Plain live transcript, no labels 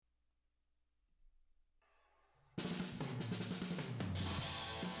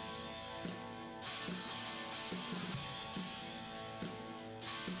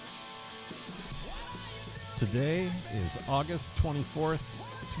Today is August 24th,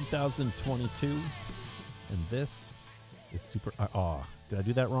 2022, and this is Super... did I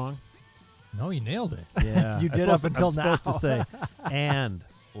do that wrong? No, you nailed it. Yeah. You did up until I'm now. supposed to say, and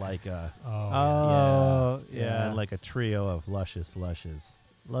like a... Yeah. and like a trio of luscious lushes.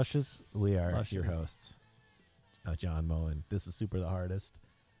 Luscious. We are Luscious. your hosts, John Moe, and this is Super the Hardest,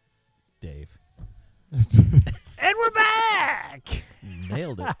 Dave. And we're back!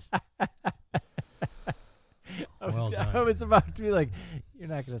 Nailed it. I was about to be like, you're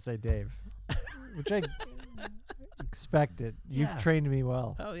not going to say Dave, which I expected. Yeah. You've trained me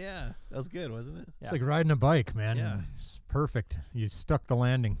well. Oh, yeah. That was good, wasn't it? It's like riding a bike, man. Yeah. It's perfect. You stuck the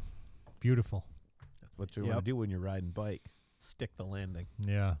landing. Beautiful. That's what you want to do when you're riding bike. Stick the landing.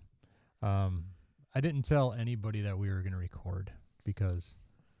 Yeah. I didn't tell anybody that we were going to record because,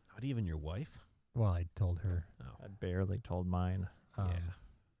 Not even your wife? well, I told her. I barely told mine. Yeah.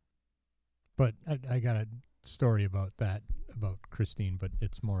 But I got a story about that, about Christine, but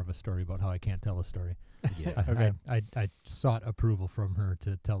it's more of a story about how I can't tell a story. Yeah. Okay. I sought approval from her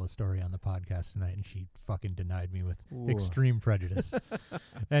to tell a story on the podcast tonight, and she fucking denied me with Ooh. extreme prejudice.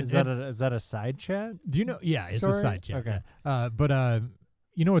 And, Is that a side chat? do you know? Yeah, it's Story? a side chat. Okay. Yeah. But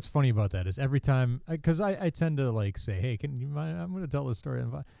you know what's funny about that is every time, because I tend to like say, hey, can you mind? I'm going to tell this story.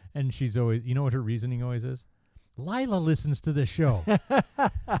 And she's always, you know what her reasoning always is? Lila listens to this show.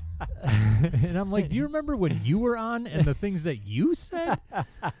 And I'm like, do you remember when you were on and the things that you said?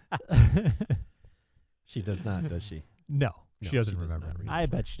 She does not, does she? No, No, she doesn't she does remember. not. I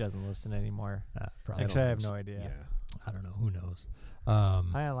bet she doesn't listen anymore. Probably. Actually, I have no idea. Yeah. I don't know. Who knows?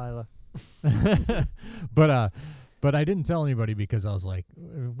 Hi, Lila. But I didn't tell anybody because I was like,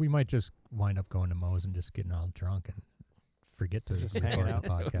 we might just wind up going to Moe's and just getting all drunk and forget to Just record hanging the out.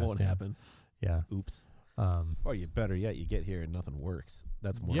 podcast. Won't yeah. happen. Yeah. Oops. Um, Or you better yet, you get here and nothing works.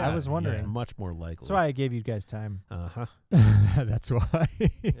 That's more. Yeah, I was wondering. That's much more likely. That's why I gave you guys time. Uh-huh. that's why.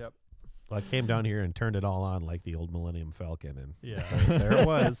 Yep. So I came down here and turned it all on like the old Millennium Falcon, and Yeah. there it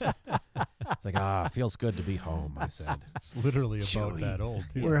was. It's like, feels good to be home, I said. It's literally about Chewy. that old.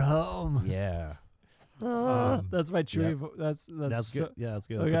 Too. We're home. Yeah. That's my chewy. Yep. That's That's so, good. Yeah, that's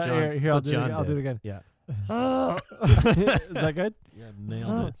good. Okay, That's what John, here, that's what I'll do it John again. did. I'll Yeah. do it again. Is that good? Yeah,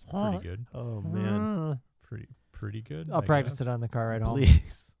 nailed it. It's pretty good. Oh, man. Pretty good. I'll I practice guess. it on the car ride home.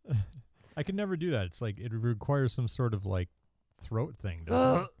 Please. I can never do that. It's like it requires some sort of like throat thing,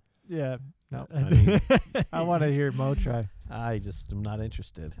 doesn't Yeah. No. I mean, I want to hear Mo try. I just am not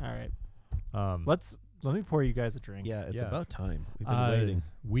interested. All right. it? Let me pour you guys a drink. Yeah, it's Yeah. about time. We've been waiting.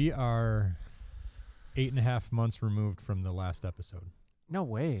 We are 8.5 months removed from the last episode. No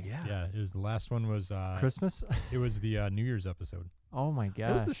way. Yeah. Yeah, it was the last one was Christmas? it was the New Year's episode. Oh my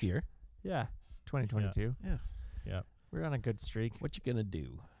gosh. It was this year. Yeah. 2022. Yeah. Yeah, We're on a good streak. What you gonna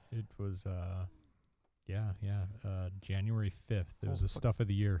do? it was January 5th. It was the fuck. stuff of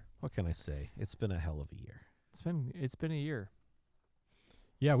the year. What can I say? It's been a hell of a year. It's been a year.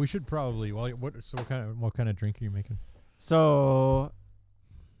 Yeah, we should probably. Well, what kind of drink are you making? So,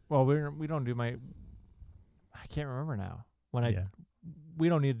 well, we don't do my. I can't remember now. We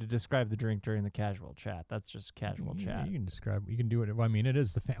don't need to describe the drink during the casual chat. That's just casual chat. You can describe. You can do it. Well, I mean, it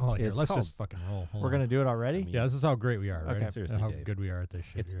is the. Well, here, It's let's called- just fucking roll. Hold We're on. gonna do it already. I mean, Yeah, this is how great we are, Okay. right? Seriously, how Dave. good we are at this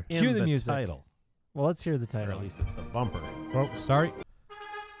shit It's here. in Cue the the music. title, Well, let's hear the or title. at least it's the bumper. Oh, sorry.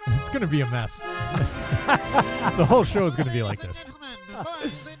 It's gonna be a mess. The whole show is gonna be like this. Gentlemen,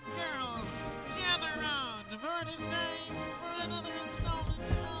 boys and girls, gather round, for it is time for another installment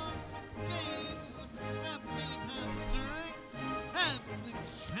of Dave's Fancy Pants Drinks and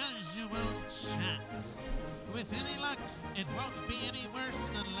Casual Chats. With any luck, it won't be any worse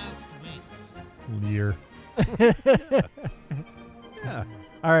than last week. Year. Yeah.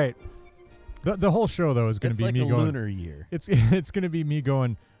 All right. The whole show though is gonna It's be like me a going. lunar year. It's gonna be me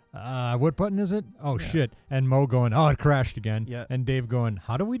going. What button is it? Oh shit! And Mo going. Oh, it crashed again. Yeah. And Dave going.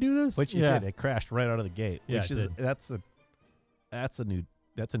 How do we do this? Which you Yeah. did. It crashed right out of the gate. Yeah, Which it is did. that's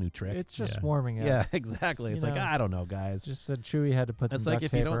a new trick. It's just Yeah. warming up. Yeah, exactly. It's You like, know, I don't know, guys. Just said Chewy had to put It's some like duct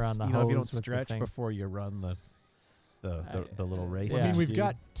if you tape don't, around the if you don't hose with the stretch thing. before you run the little race. Yeah. I mean, we've you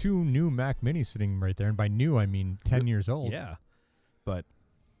got 2 new Mac Minis sitting right there, and by new I mean 10 years do. old. Yeah, but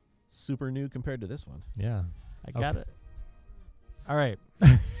super new compared to this one. Yeah. I got it. All right.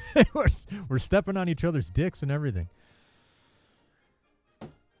 we're stepping on each other's dicks and everything.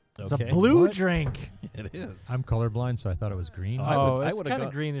 It's Okay. a blue What? drink. It is. I'm colorblind, so I thought it was green. Oh, I it's would've kinda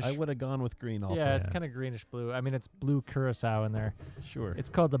gone- greenish. I would have gone with green also. Yeah, it's yeah. kind of greenish blue. I mean, it's blue curacao in there. Sure. It's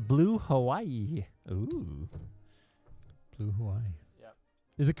called the Blue Hawaii. Ooh. Blue Hawaii. Yep.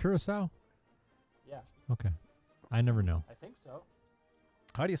 Is it Curacao? Yeah, Okay. I never know. I think so.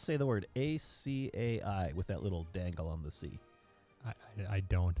 How do you say the word ACAI with that little dangle on the C? I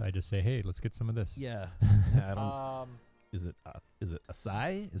don't. I just say, hey, let's get some of this. Yeah. I don't. Is it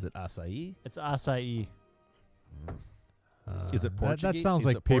acai? Is it acai? It's acai. Is it Portuguese? That sounds Is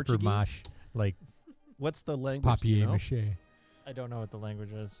like it paper Portuguese? mache, like What's the language? Do you know? papier-mâché. I don't know what the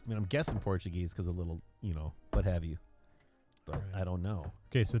language is. I mean, I'm guessing Portuguese because a little, what have you. But Right. I don't know.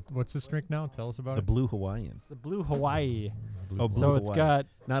 Okay, so what's this drink now? Tell us about The it. Blue Hawaiian. It's the Blue Hawaii. Blue Oh, Blue. So Blue it's Hawaii. got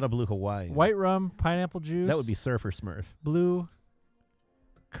Not a Blue Hawaiian. white rum, pineapple juice. That would be Surfer Smurf. blue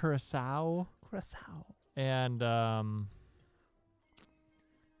curacao Curacao. and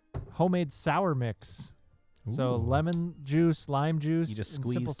homemade sour mix. So Ooh. lemon juice, lime juice, You just and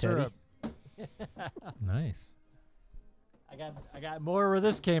squeeze simple Teddy? syrup. Nice. I got more where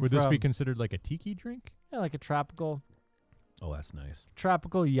this came Would from. this be considered like a tiki drink? Yeah, like a tropical Oh, that's nice.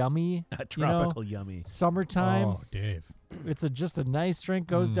 yummy Tropical yummy. summertime. Oh, Dave. It's just a nice drink,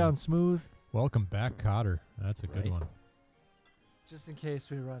 goes Mm. down smooth. Welcome back, Cotter. That's a good Right. one. Just in case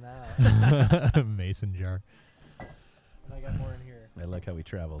we run out. Mason jar. And I got more in here. I like how he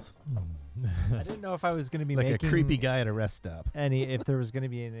travels. I didn't know if I was going to be Like making a creepy guy at a rest stop. if there was going to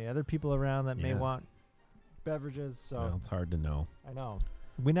be any other people around that may Yeah. want beverages. So Well, it's hard to know. I know.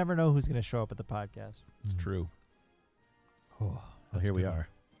 We never know who's going to show up at the podcast. It's Mm. true. Oh, Well, that's here a we good one. are.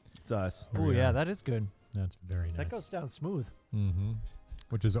 It's us. Here Oh, we yeah, are. that is good. That's very nice. That goes down smooth. Mm-hmm.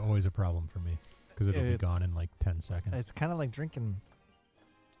 Which is always a problem for me because it'll be It's- gone in like 10 seconds. It's kind of like drinking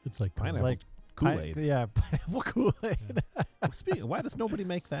It's like pineapple like Kool-Aid. yeah, pineapple Kool-Aid. Speaking, why does nobody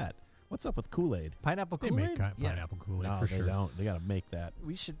make that? What's up with Kool-Aid? Pineapple They Kool-Aid? make Yeah. pineapple Kool-Aid No, for they sure. don't. They got to make that.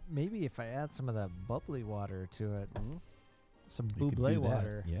 We should maybe if I add some of that bubbly water to it, some You could bubbly do that.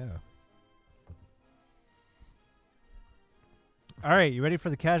 water. Yeah. All right, you ready for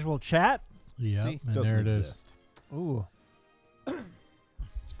the casual chat? Yeah, See? and Doesn't there it is. exist. Ooh,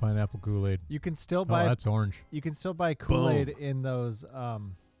 It's pineapple Kool-Aid. you can still Oh, buy that's orange. Kool-Aid in those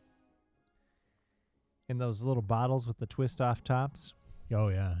little bottles with the twist off tops. Oh,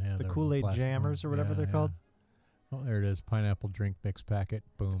 yeah. The they're Kool-Aid plastic jammers ones. or whatever Yeah, they're yeah. called. Oh, there it is. Pineapple drink mix packet.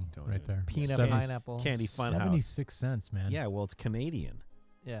 Boom. Don't right even- there. Peanut 70 pineapple. Candy Funhouse. 76 cents, man. Yeah, well, it's Canadian.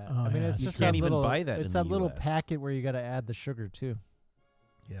 Yeah, Oh, I mean yeah, it's you just can't that even little. buy that It's in that the little US. packet where you got to add the sugar too.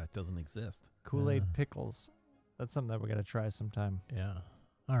 Yeah, it doesn't exist. Kool-Aid Yeah. pickles. That's something that we got to try sometime. Yeah.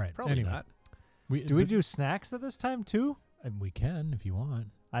 All right. Probably anyway, not. Do we do snacks at this time too? We can if you want.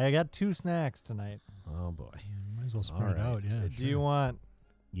 I got 2 snacks tonight. Oh, boy. Might as well spread All it out. right. Yeah. Do you want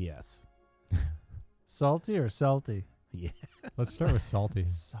Yes. salty or salty? Yeah. Let's start with salty.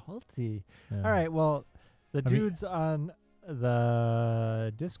 Salty. Yeah. All right. Well, the I mean- dudes on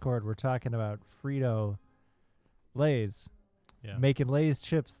the Discord were talking about Frito Lay's Yeah. making Lay's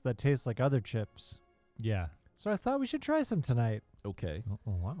chips that taste like other chips. Yeah. So I thought we should try some tonight. Okay.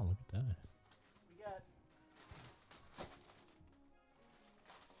 Oh, wow. Look at that. We got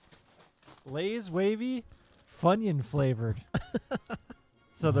Lay's Wavy Funyun flavored.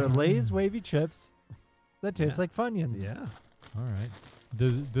 So they're Lay's Wavy chips that taste Yeah. like Funyuns. Yeah. All right.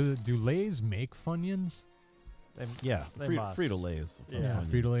 Do Lay's make Funyuns? Yeah. They must. Frito-Lay's. Yeah.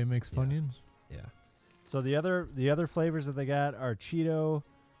 Frito-Lay makes Yeah. Funyuns? Yeah. So the other flavors that they got are Cheeto,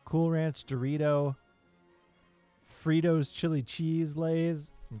 Cool Ranch Dorito, Fritos chili cheese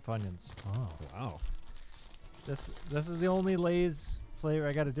Lay's, and Funyuns. Oh. Wow. This is the only Lay's flavor.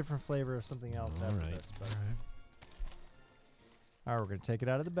 I got a different flavor of something else All after right. this. All But right. all right, we're gonna take it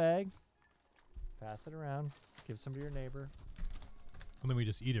out of the bag, pass it around, give some to your neighbor. And then we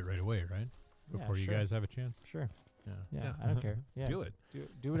just eat it right away, right? Yeah, Before you sure. guys have a chance? Sure. Yeah. Yeah, I don't care. Yeah, Do it. Do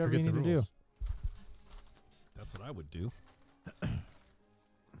I whatever you forget need the to do. rules. That's what I would do.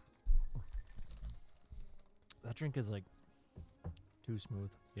 That drink is like too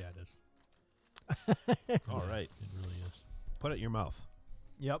smooth. Yeah, it is. All Yeah, right. It really is. Put it in your mouth.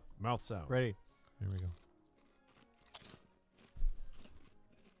 Yep. Mouth sounds. Ready. Here we go.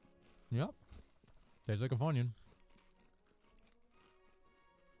 Yep. Tastes like a Funyun.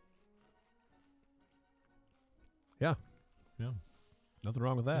 Yeah. Yeah. Nothing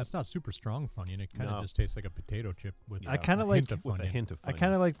wrong with that. It's not super strong Funyun. It kind of No. just tastes like a potato chip with I kinda like- hint of With a Funyun. hint of I Funyun.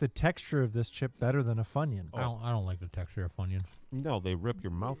 kind of like the texture of this chip better than a Funyun. I don't like the texture of Funyun. No, they rip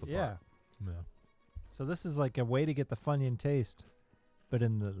your mouth apart. Yeah. Yeah. So this is like a way to get the Funyun taste, but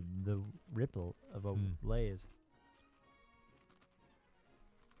in the ripple of a Mm. Lay's.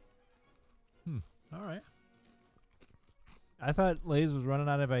 All right. I thought Lay's was running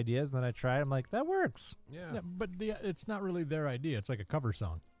out of ideas, and then I tried. I'm like, that works. Yeah. Yeah, but it's not really their idea. It's like a cover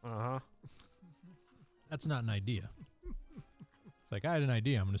song. Uh-huh. That's not an idea. It's like, I had an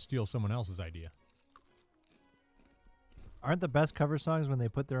idea. I'm going to steal someone else's idea. Aren't the best cover songs when they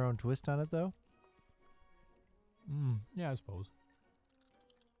put their own twist on it, though? Yeah, I suppose.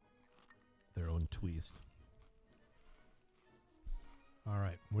 Their own twist. All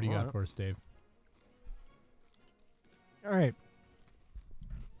right. What do you got for us, Dave? All right.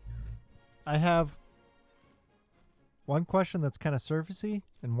 I have one question that's kind of surfacey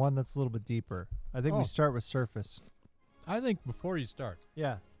and one that's a little bit deeper. I think we start with surface. I think before you start,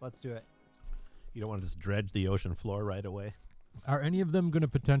 Yeah, let's do it. You don't want to just dredge the ocean floor right away? are any of them going to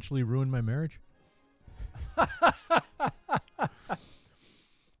potentially ruin my marriage?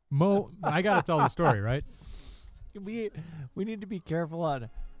 Mo, I got to tell the story, right? We need to be careful on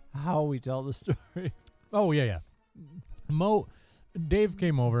how we tell the story. Oh, yeah. Mo, Dave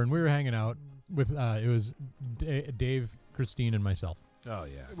came over and we were hanging out with, it was Dave, Christine, and myself. Oh,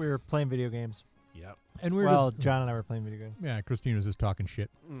 yeah. We were playing video games. Yep. And we were John and I were playing video games. yeah, Christine was just talking shit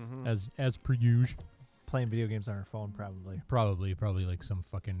Mm-hmm. as per usual. Playing video games on our phone, probably. Probably like some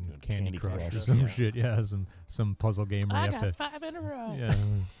fucking Candy Crush or Crush, some yeah. shit. Yeah, some puzzle game where you have to. 5 in a row. Yeah.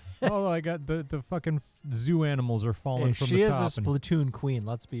 Oh, I got the fucking zoo animals are falling Hey, from she the is top. a Splatoon queen.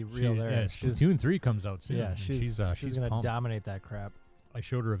 Let's be real there. Yeah, She's- Splatoon 3 comes out soon. Yeah, and she's she's gonna pumped. dominate that crap. I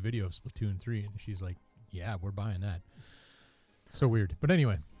showed her a video of Splatoon 3 and she's like, "Yeah, we're buying that." So weird. But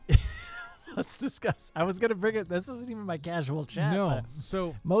anyway, Let's discuss. I was gonna bring it. This isn't even my casual chat. no. but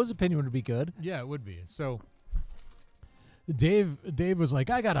So Mo's opinion would be good. yeah, it would be. So Dave was like,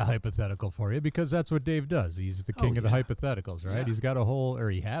 "I got a hypothetical for you," because that's what Dave does. He's the king of the yeah. hypotheticals, right? Yeah. He's got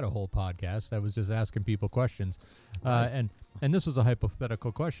he had a whole podcast that was just asking people questions. Right. And this was a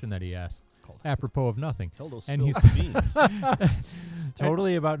hypothetical question that he asked, apropos of nothing. Hildo And spills he's- beans.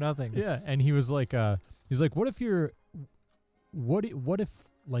 Totally about nothing. Yeah, and he was like, what if you're, what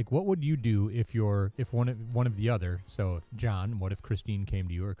would you do if one of the other, so if John, what if Christine came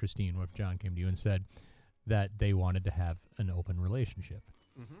to you, or Christine, what if John came to you and said that they wanted to have an open relationship?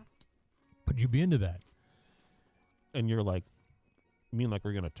 Mm-hmm. Would you be into that? And you're like, you mean like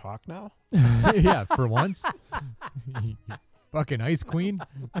we're going to talk now? Yeah, for once. You fucking ice queen.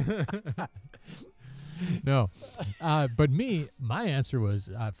 No. But my answer was,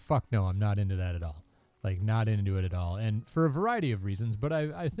 fuck no, I'm not into that at all. Like, not into it at all. And for a variety of reasons, but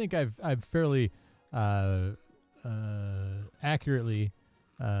I think I've fairly accurately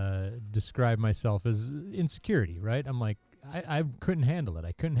described myself as insecurity, right? I'm like, I couldn't handle it.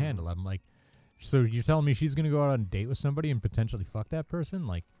 I couldn't handle it. I'm like, so you're telling me she's going to go out on a date with somebody and potentially fuck that person?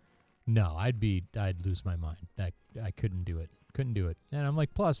 Like, no, I'd lose my mind. I couldn't do it. Couldn't do it. And I'm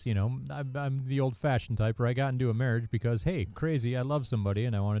like, plus, I'm the old-fashioned type where I got into a marriage because, hey, crazy, I love somebody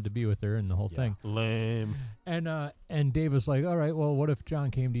and I wanted to be with her and the whole thing. Lame. And Dave was like, all right, well, what if John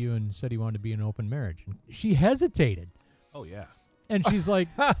came to you and said he wanted to be in an open marriage? And she hesitated. Oh, yeah. And she's like,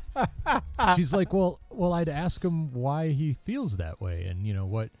 well, I'd ask him why he feels that way, and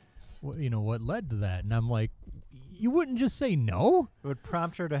what led to that. And I'm like, you wouldn't just say no? It would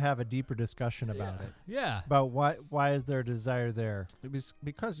prompt her to have a deeper discussion about it. Yeah. About why is there a desire there? It was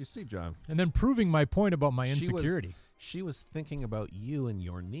because, you see, John, And then proving my point about my She was- insecurity. she was thinking about you and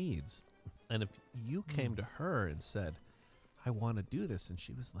your needs. And if you came to her and said, I want to do this, and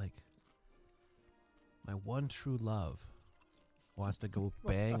she was like, my one true love wants to go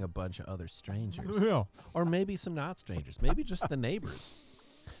bang a bunch of other strangers. Yeah. Or maybe some not strangers. Maybe just the neighbors.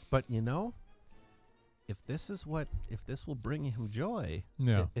 But, if this will bring him joy,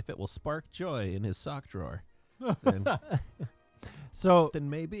 Yeah. if it will spark joy in his sock drawer, then, So then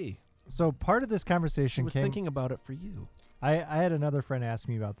maybe. so part of this She conversation was came. thinking about it for you. I had another friend ask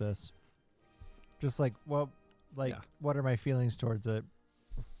me about this. Just like, well, Yeah. what are my feelings towards it?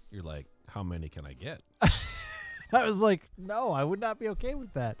 You're like, how many can I get? I was like, no, I would not be okay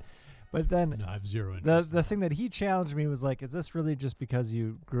with that. But then No, I have zero interest. the thing that he challenged me was like, is this really just because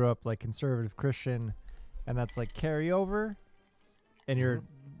you grew up like conservative Christian, and that's like carryover, and you're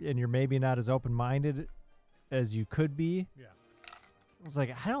maybe not as open minded as you could be? Yeah. I was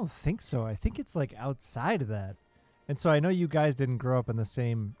like, I don't think so. I think it's like outside of that. And so I know you guys didn't grow up in the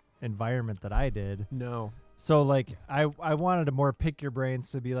same environment that I did. No. So like I wanted to more pick your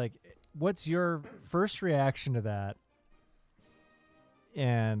brains to be like, what's your first reaction to that?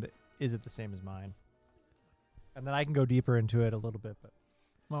 And is it the same as mine? And then I can go deeper into it a little bit, but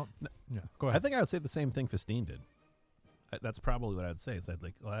Yeah. Go I ahead. think I would say the same thing Festine did. That's probably what I'd say. Is I'd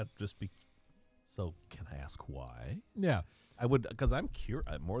like, well, I'd just be. So can I ask why? Yeah. I would, because I'm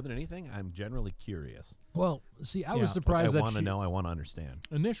more than anything, I'm generally curious. Well, see, I Yeah. was Like, surprised I that want to she know. I want to understand.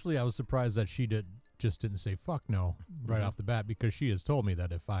 initially I was surprised that she just didn't say fuck no right Mhm. off the bat, because she has told me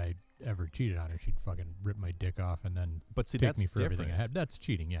that if I ever cheated on her, she'd fucking rip my dick off and then But see, take that's me for different. everything I had. That's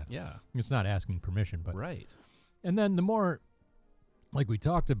cheating, yeah. Yeah. It's not asking permission, but Right. And then the more, like we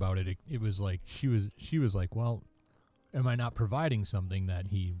talked about it, it was like she was like, well, am I not providing something that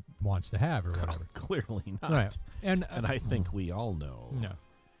he wants to have or whatever? Clearly not. Right. And I think we all know. no.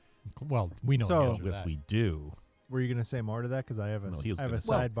 Well, we know So- the answer to Yes, that. we do. Were you going to say more to that? Because I have a, No, he was I have a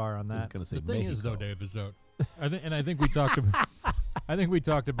gonna- sidebar on I was that. going to say The thing is, though, Mexico. Dave, is that I think we talked about. I think we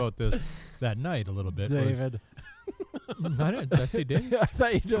talked about this that night a little bit. David. Did I say David? I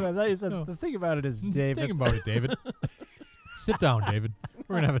thought you did. I thought you said No. the thing about it is David. Think about it, David. Sit down, David.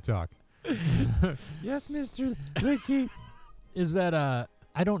 We're gonna have a talk. Yes, Mr. Licky. Is that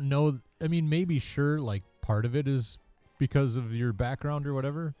I don't know. I mean, maybe sure, like part of it is because of your background or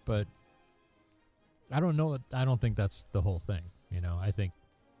whatever, but I don't know. I don't think that's the whole thing. You know, I think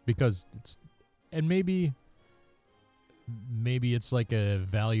because it's, and maybe it's like a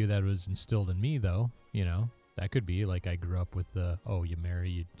value that was instilled in me, though. You know, that could be like I grew up with the you marry,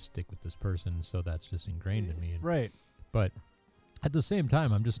 you stick with this person, so that's just ingrained in me. Right. But at the same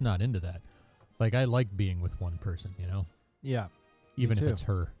time, I'm just not into that. Like I like being with one person, you know, Yeah. even if too. it's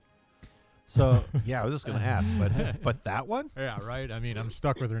her. So, Yeah, I was just going to ask, but that one? Yeah, right. I mean, I'm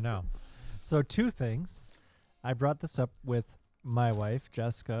stuck with her now. so two things. I brought this up with my wife,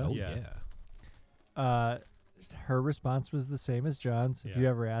 Jessica. Oh, yeah. yeah. Her response was the same as John's. If Yeah. you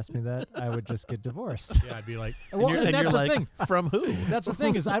ever asked me that, I would just get divorced. Yeah, I'd be like, Well, and and you're that's the like, thing. from who? That's the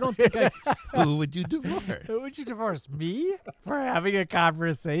thing is, I don't think I. Who would you divorce? Who would you divorce? Me? For having a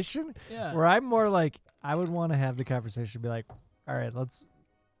conversation? Yeah. Where I'm more like, I would want to have the conversation, be like, all right,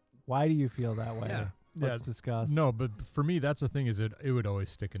 why do you feel that way? Yeah. Let's Yeah, discuss. No, but for me, that's the thing is it would always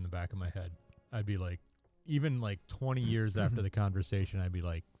stick in the back of my head. I'd be like, even like 20 years after the conversation, I'd be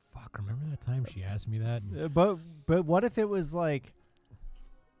like, fuck, remember that time she asked me that? And But what if it was like,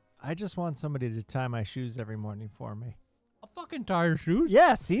 I just want somebody to tie my shoes every morning for me? I'll fucking tie her shoes.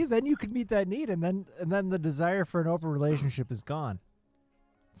 Yeah, see, then you could meet that need, and then the desire for an open relationship is gone.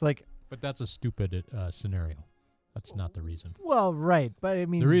 It's like, But that's a stupid scenario. That's not the reason. well, right, but I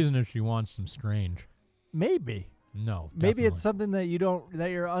mean, The reason is she wants some strange. maybe No. maybe it's definitely. something that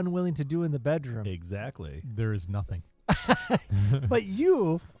you're unwilling to do in the bedroom. Exactly. There is nothing. But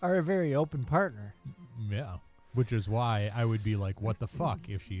you are a very open partner. Yeah. Which is why I would be like, what the fuck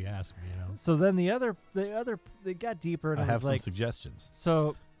if she asked me, you know? So then the other they got deeper, and I I have was some like, suggestions.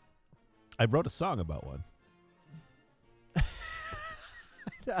 so I wrote a song about one.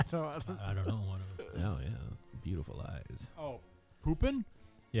 I don't. I don't know. Oh, yeah. Beautiful eyes. Oh, pooping?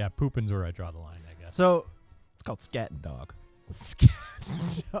 Yeah, pooping's where I draw the line, I guess. So It's called Scatting Dog.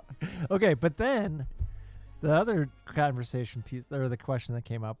 okay, but then the other conversation piece, or the question that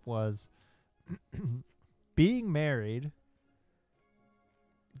came up was, being married,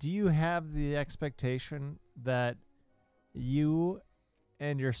 do you have the expectation that you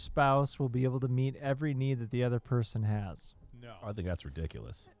and your spouse will be able to meet every need that the other person has? No. I think that's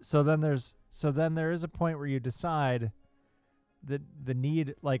ridiculous. So then there is a point where you decide that the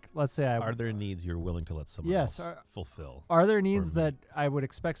need, like, let's say Are there needs you're willing to let someone Yes, else fulfill? are there needs me. that I would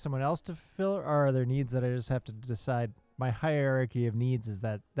expect someone else to fulfill, or are there needs that I just have to decide? My hierarchy of needs is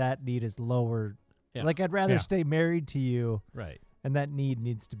that need is lower. Yeah. Like, I'd rather Yeah. stay married to you, Right. and that need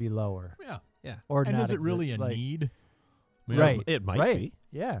needs to be lower. Yeah. Yeah. Or And not is it really a like, need? I mean, Right. It might right. be.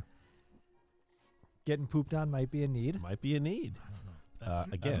 Yeah. Getting pooped on might be a need. It might be a need. I don't know. That's-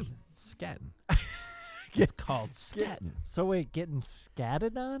 Again, that's- scatting. It's called scatting. So wait, getting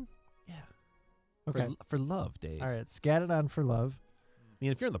scatted on? Yeah. Okay. For love, Dave. All right, scatted on for love. I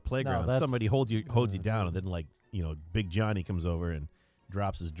mean, if you're in the playground, that's- somebody holds you down, and then Big Johnny comes over and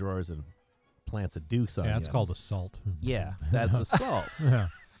drops his drawers and plants a deuce on you. Yeah, it's called assault. Yeah, that's assault. Yeah.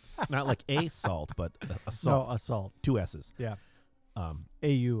 Not like assault, but assault. No, assault. 2 S's. Yeah. Um,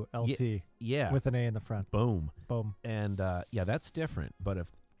 AULT yeah. with an A in the front. Boom. Boom. And yeah, that's different. But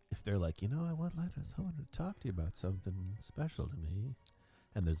if they're like, I wanted to talk to you about something special to me,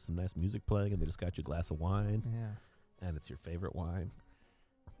 and there's some nice music playing, and they just got you a glass of wine, Yeah. and it's your favorite wine,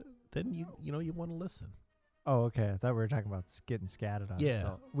 then you want to listen. Oh, okay. I thought we were talking about getting scatted on. Yeah.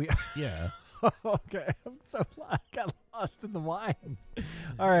 So we Yeah. okay. I got lost in the wine.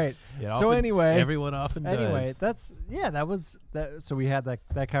 All right. Yeah, So often- anyway, everyone often does. that's so we had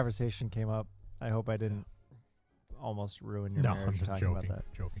that conversation came up. I hope I didn't almost ruin your No, I'm marriage just talking joking. about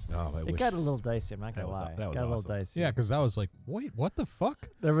that. Joking. Oh, I It wish. got a little dicey. I'm not That gonna was- lie. that was got a little awesome. dicey. Yeah, because I was like, wait, what the fuck?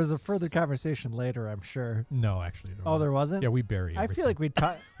 There was a further conversation later, I'm sure. No, actually. Oh, there wasn't. Yeah, we bury I everything. feel like we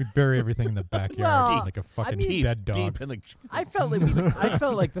talked. we bury everything in the backyard Well, like a fucking mean- dead dog. Deep in the. I felt like I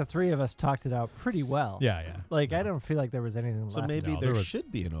felt like the three of us talked it out pretty well. Yeah, yeah. Like I don't feel like there was anything So left. maybe No, there there was-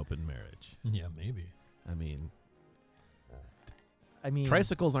 should be an open marriage. Yeah, maybe. I mean, I mean,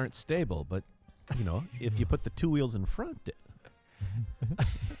 tricycles aren't stable, but if you put the two wheels in front.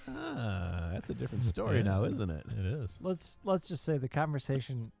 That's a different story now, isn't it? It is. Let's just say the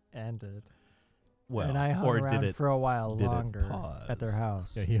conversation ended. Well, and I hung or around did it for a while did it longer at their pause?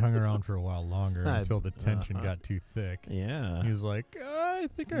 house. Yeah, he hung around for a while longer I- until the tension got too thick. Yeah. He was like, I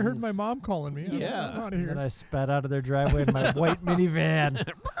think I heard my mom calling me. Yeah. I'm out of And then here. I spat out of their driveway in my white minivan.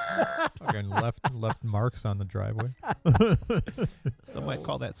 Fucking left marks on the driveway. Some might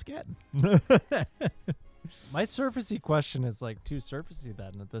call that scatting. My surfacey question is like too surfacey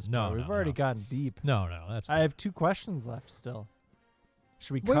then at this No, point. We've no, already no. gotten deep. No, that's. I have 2 questions left still.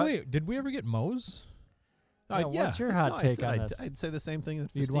 Should we wait, cut? wait. Did we ever get Moe's? Yeah, what's your hot take said on I'd, this? I'd say the same thing.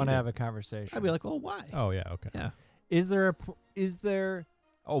 You'd want to have a conversation. I'd be like, oh, why? Oh yeah, okay. Yeah. Is there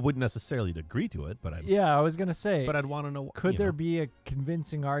Oh, wouldn't necessarily agree to it, but yeah, I was going to say, But I'd want to know. could there be a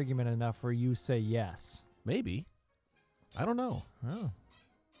convincing argument enough where you say yes? Maybe. I don't know. Oh.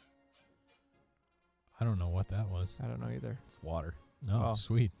 I don't know what that was. I don't know either. It's water. Oh, Oh.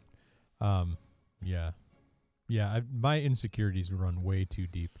 sweet. Yeah. My insecurities run way too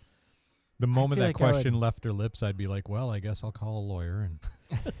deep. The moment feel that like I question would- left her lips, I'd be like, "Well, I guess I'll call a lawyer,"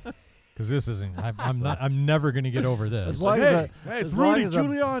 and because this isn't. I'm never gonna get over this. As long as hey, as long as a-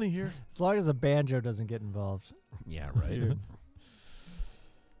 Giuliani here. As long as a banjo doesn't get involved. Yeah, right.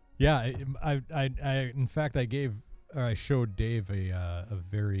 Yeah, in fact, I showed Dave a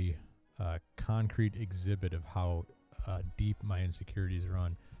very concrete exhibit of how deep my insecurities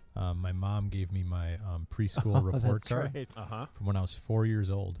run. My mom gave me my preschool report That's card right. Uh-huh. from when I was 4 years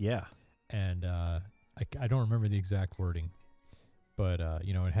old, Yeah. and I don't remember the exact wording, but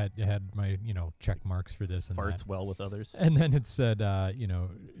it had my check marks for this and Farts that. well with others. And then it said,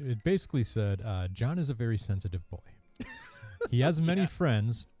 it basically said, John is a very sensitive boy. He has many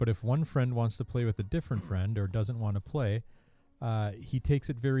friends, but if one friend wants to play with a different friend or doesn't want to play, he takes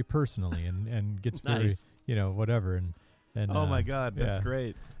it very personally and gets Nice. very, whatever. And Oh my God, that's yeah.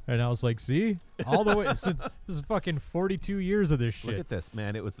 great. And I was like, see, all the way, this is fucking 42 years of this shit. Look at this,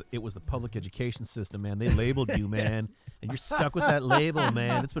 man. It was the public education system, man. They labeled you, man, and you're stuck with that label,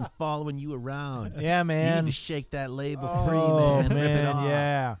 man. It's been following you around. Yeah, You man. need to shake that label Oh, free, man. Rip it man, off.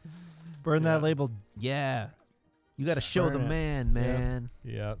 yeah. Burn Yeah. that label. Yeah. You got to show the Burn it. man, man.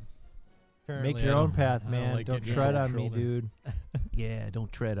 Yep. Make your own path, man. Don't tread on me, dude. Yeah,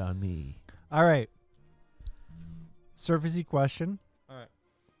 don't tread on me. All right. Surfacey question. All right.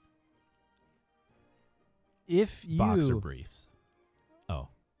 If you Boxer briefs. Oh,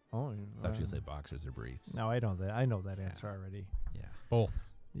 Oh, I thought you were going to say boxers or briefs. No, I know that. I know that answer already. Yeah. Both.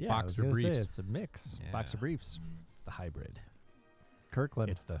 Yeah, Boxer I was gonna say, briefs. it's a mix. Yeah. Boxer briefs. It's the hybrid.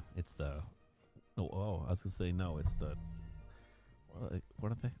 Kirkland. It's the. Oh, I was gonna say no. It's the. What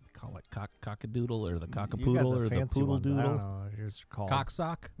do they call it? Cockadoodle or the You got cockapoodle or the fancy poodle ones. I don't doodle? know what yours are called.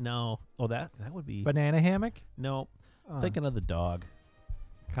 Cocksock. No. Oh, that would be. Banana hammock. No, Oh. thinking of the dog.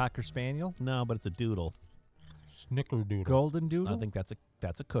 Cocker spaniel. No, but it's a doodle. Snickerdoodle. Golden doodle. I think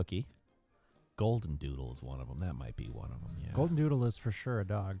that's a cookie. Golden Doodle is one of them. That might be one of them. Yeah. Golden doodle is for sure a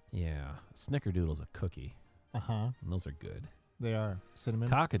dog. Yeah. Snickerdoodle's a cookie, Uh-huh. and those are good. They are cinnamon.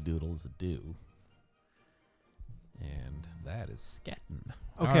 Cockadoodle is a dew, and that is scatting.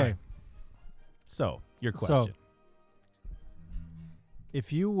 Okay. All right. So your So- question.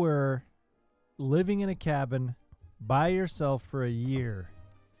 If you were living in a cabin by yourself for a year,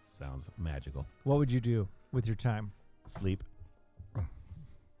 Sounds magical. what would you do with your time? Sleep.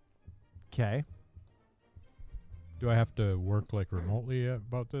 Okay. Do I have to work like remotely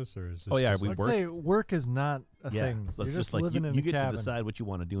about this, or is this? Oh, yeah, just we like, Let's work- say work is not a Yeah. thing. So You're it's just like living in you a get cabin. to decide what you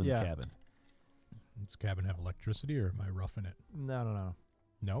want to do in Yeah. the cabin. Does cabin have electricity, or am I roughing it? No.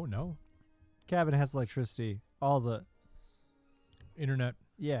 No. Cabin has electricity. All the Internet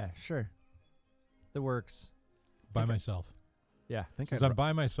yeah, sure. That works. by myself. Yeah. I think Since I'd I'm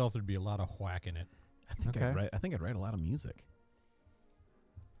by myself, there'd be a lot of whack in it. Okay. I think I'd write a lot of music.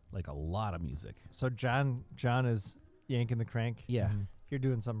 Like a lot of music. So John is yanking the crank. Yeah. Mhm. You're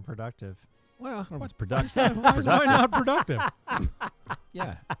doing something productive. Well, I don't know if it's productive. Why not productive?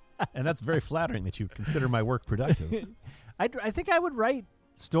 Yeah. And that's very flattering that you consider my work productive. I think I would write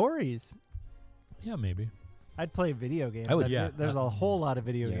stories. Yeah, maybe. I'd play video games. I would- There's a whole lot of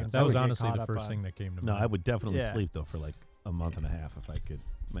video Yeah. games. That I was would get honestly caught the up first on. thing that came to No, mind. I would definitely Yeah. sleep though for like a month and a half if I could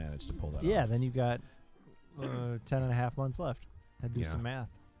manage to pull that Yeah, off. then you got 10 and a half months left. I'd do Yeah. some math.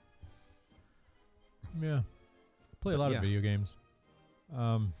 Yeah. Play a But lot yeah. of video games.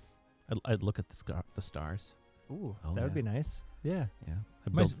 I'd look at the stars. Ooh, Oh, that would yeah. be nice. Yeah. Yeah.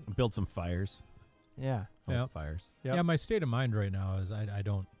 I'd My build some fires. Yeah. I Yeah. like fires. Yep. Yeah, my state of mind right now is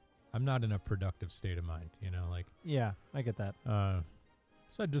I'm not in a productive state of mind, like Yeah, I get that.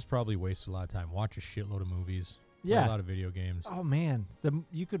 So I'd just probably waste a lot of time, watch a shitload of movies, play Yeah. a lot of video games. Oh man,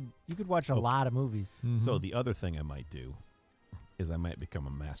 you could watch a Oh. lot of movies. So Mhm. the other thing I might do is I might become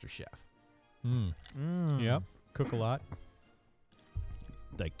a master chef. Mm. Yep, cook a lot.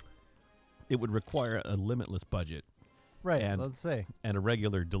 Like, it would require a limitless budget Right. And- let's say. and a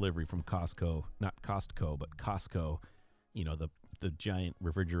regular delivery from Costco, not Costco, but Costco, the giant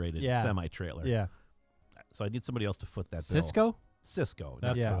refrigerated Yeah. semi-trailer. Yeah. So I need somebody else to foot that bill. Cisco. Cisco,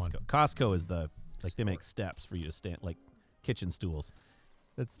 not That's the Costco. one. Costco is they make steps for you to stand, like kitchen stools.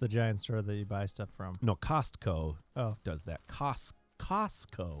 That's the giant store that you buy stuff from. No, Costco Oh. does that.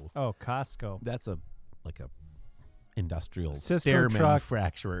 Costco. Oh, Costco That's a industrial Cisco stair truck.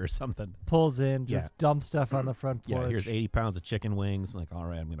 manufacturer or something. pulls in, Yeah. just dumps stuff on the front porch. Yeah, here's 80 pounds of chicken wings. I'm like, all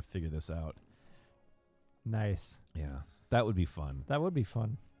right, I'm going to figure this out. Nice. Yeah, that would be fun. That would be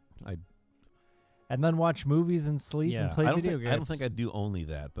fun. I'd- And then watch movies and sleep and play video games. I don't think I'd do only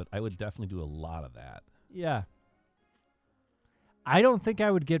that, but I would definitely do a lot of that. Yeah. I don't think I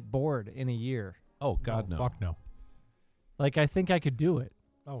would get bored in a year. Oh, God, no. Fuck no. Like, I think I could do it.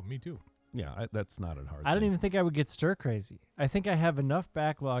 Oh, me too. Yeah, that's not a hard I don't thing. even think I would get stir crazy. I think I have enough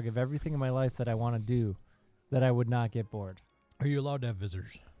backlog of everything in my life that I want to do that I would not get bored. Are you allowed to have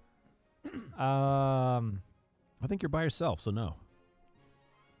visitors? I think you're by yourself, so no.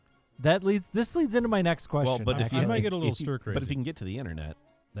 This leads into my next question. Well, but if you I actually. might get a little if you- stir But if crazy. you can get to the internet,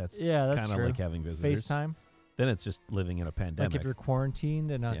 that's Yeah, that's kind of true. like having visitors. FaceTime, Then it's just living in a like pandemic. if you're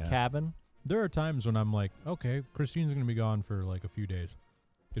quarantined in a Yeah. cabin. There are times when I'm like, okay, Christine's going to be gone for like a few days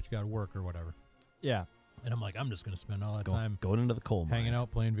because she got to work or whatever. Yeah, And I'm like, I'm just going to spend all that Go- time going into the coal mine. hanging out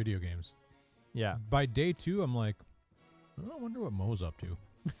playing video games. yeah, By day 2, I'm like, oh, I wonder what Mo's up to.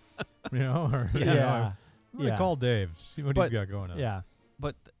 You know? Or, yeah, you know, I'm going to yeah. call Dave, see what But- he's got going on. yeah.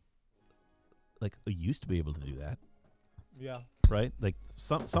 But like, I used to be able to do that, Yeah. right? Like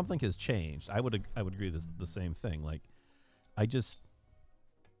something has changed. I would agree the same thing. Like, I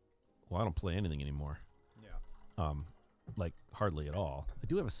don't play anything anymore. Yeah. Like hardly at all. I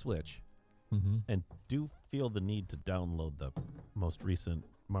do have a Switch Mm-hmm. and do feel the need to download the most recent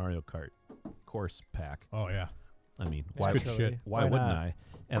Mario Kart course pack. Oh, yeah. I mean, It's why good Naturally. shit. why wouldn't not? I?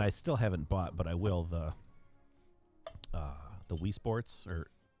 And I still haven't bought, but I will the Wii Sports or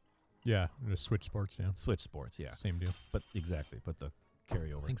Yeah. The Switch Sports, yeah. Switch Sports, yeah. Same deal. But exactly, but the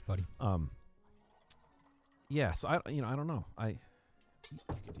carryover. Thanks, buddy. Yeah, so I don't know.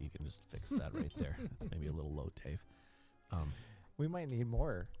 You can just fix that right there. That's maybe a little low, Dave. We might need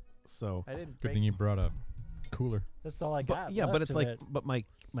more. So I didn't. Good thing you brought a cooler. That's all I got. but yeah, but left it's of like it. but my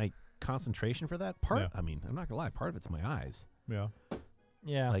concentration for that part, Yeah. I mean, I'm not going to lie, part of it's my eyes. Yeah.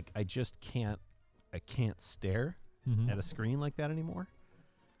 Yeah. Like I can't stare Mm-hmm. at a screen like that anymore.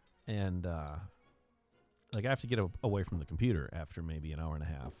 And like I have to get away from the computer after maybe an hour and a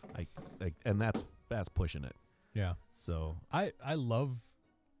half. And that's pushing it. Yeah. So I love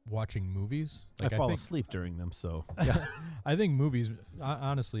watching movies. I Like, fall think, asleep during them. So I think movies,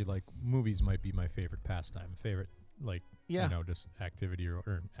 honestly, like movies might be my favorite pastime, like, yeah, you know, just activity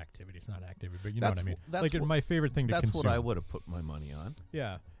or activity. It's not activity, but you know That's what I mean. wh- that's Like what- my favorite thing to that's consume. what I would have put my money on.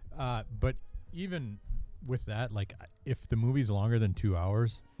 Yeah. But even with that, like if the movie's longer than 2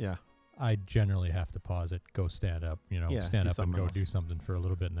 hours, Yeah. I generally have to pause it, go stand up, Yeah, stand do up and something go else. do something for a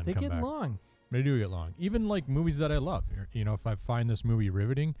little bit and then they come get back. long. They do get long. Even like movies that I love. You know, if I find this movie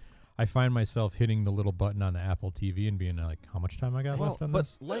riveting, I find myself hitting the little button on the Apple TV and being like, how much time I got left on but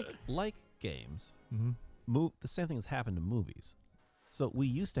this? like games, Mm-hmm. the same thing has happened to movies. So we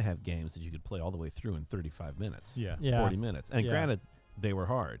used to have games that you could play all the way through in 35 minutes, Yeah. Yeah. 40 minutes. And Yeah. granted, they were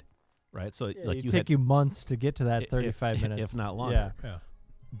hard, right? So Yeah, like it'd you take had, you months to get to that if- 35 minutes, if not longer. Yeah. Yeah.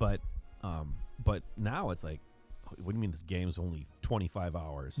 But now it's like, what do you mean this game's only 25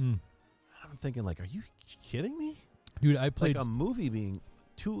 hours? Mm. I'm thinking like, are you kidding me? Dude, I played. Like a movie being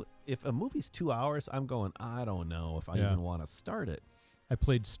if a movie's 2 hours, I'm going, I don't know if I Yeah. even want to start it. I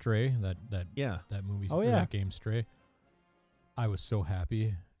played Stray. That Yeah. movie. Oh, or yeah. That game Stray. I was so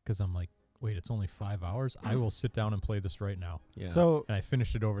happy because I'm like, wait, it's only 5 hours. I will sit down and play this right now. Yeah. So And I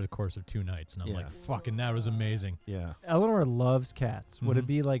finished it over the course of 2 nights, and I'm Yeah. like, fucking, that was amazing. yeah. Eleanor loves cats. Would it Mhm.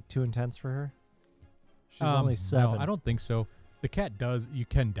 be like too intense for her? She's Um, only 7. No, I don't think so. The cat does. You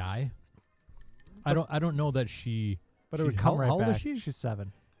can die. I don't know that she. But it would she's- come how right old is back. she? She's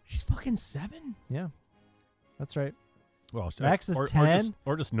 7. She's fucking 7. Yeah, that's right. Well, Max is or 10.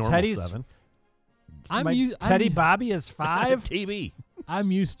 or just normal Teddy's 7. Teddy Bobby is 5. TV.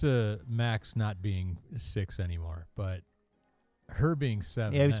 I'm used to Max not being 6 anymore, but her being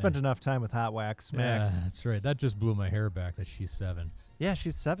 7. Yeah, we spent enough time with Hot Wax, Max. Yeah, that's right. That just blew my hair back that she's 7. Yeah,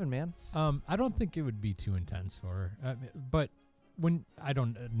 she's 7, man. I don't think it would be too intense for her, but when I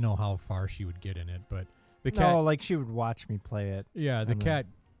don't know how far she would get in it, but the No, cat, like she would watch me play it. yeah, the and then- cat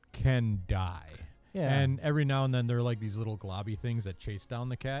can die. Yeah. And every now and then there are like these little globby things that chase down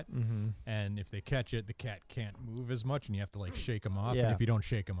the cat. Mm-hmm. And if they catch it, the cat can't move as much, and you have to like shake them off. Yeah. And if you don't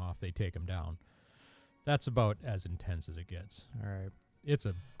shake them off, they take them down. That's about as intense as it gets. All right. It's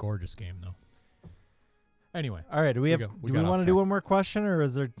a gorgeous game, though. Anyway, All right. Do we We have? go- we do got we off want to do track. one more question, or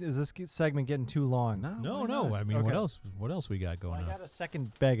is this segment getting too long? no. why not? I mean, what Okay. else? What else we got Well, going I on? got a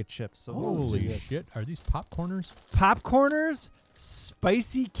second bag of chips. So let's do Holy this. shit! Are these popcorners? Popcorners,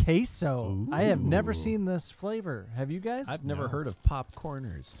 spicy queso. I have never Ooh. seen this flavor. Have you guys? I've never No. heard of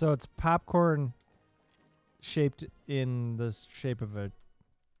popcorners. So it's popcorn shaped in the shape of a.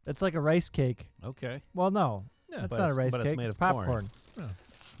 It's like a rice cake. Okay. Well, no, Yeah, it's but not a it's- rice but it's cake. made It's of corn. popcorn. Oh.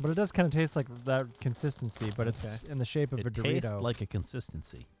 But it does kind of taste like that consistency. But it's in the shape of a It Dorito. tastes like a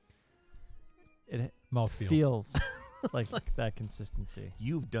consistency. it Mouthfeel. feels like that consistency.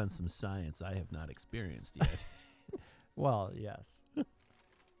 You've done some science I have not experienced yet. Well, yes.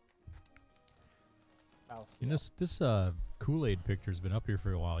 And this Kool-Aid picture's been up here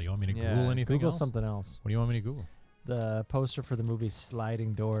for a while. You want me to Yeah, Google anything Google else? something else. What do you want me to Google? The poster for the movie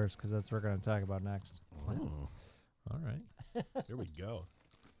Sliding Doors, because that's what we're going to talk about next. Oh, All right. here we go.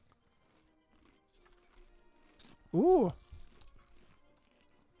 Ooh.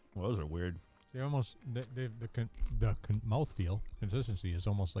 Well, those are weird. They almost the mouthfeel consistency is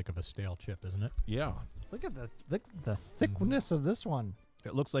almost like of a stale chip, isn't it? Yeah. Look at the thickness of this one.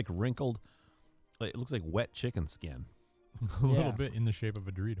 It looks like wrinkled. It looks like wet chicken skin. A Yeah. little bit in the shape of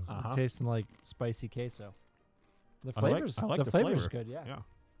a Dorito. Uh-huh. Tasting like spicy queso. The I like- flavor's I like the the flavor's flavor. good, yeah. Yeah.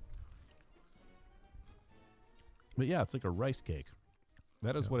 But yeah, it's like a rice cake.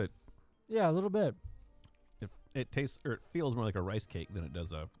 That is Yeah. what it Yeah, a little bit. it tastes or it feels more like a rice cake than it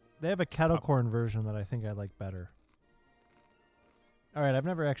does a. They have a kettle Pop- corn version that I think I like better. All right, I've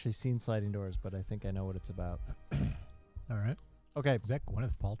never actually seen Sliding Doors, but I think I know what it's about. All right. Okay, Is that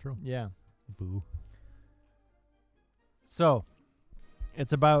Gwyneth Paltrow? yeah. Boo. So,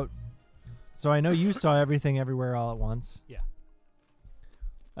 it's about. So I know you saw Everything Everywhere All at Once. Yeah.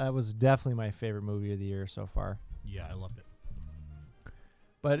 That was definitely my favorite movie of the year so far. Yeah, I loved it.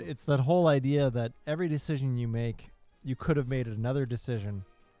 But it's that whole idea that every decision you make, you could have made another decision,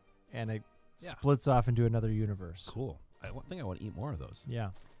 and it Yeah. splits off into another universe. Cool. Think I want to eat more of those.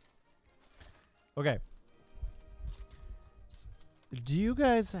 Yeah. Okay. Do you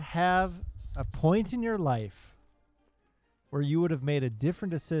guys have a point in your life where you would have made a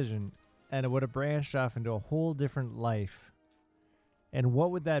different decision and it would have branched off into a whole different life? And what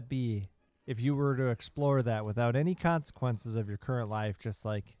would that be if you were to explore that without any consequences of your current life? Just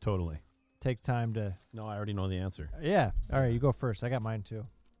like Totally. take time to. No, I already know the answer. Yeah. All right, you go first. I got mine too.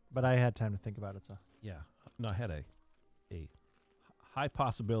 But I had time to think about it, so. Yeah. No, I had a high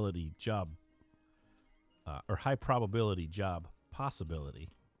possibility job or high probability job possibility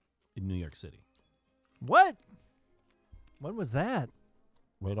in New York City. What? When was that?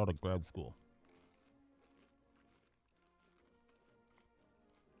 Right out of grad school.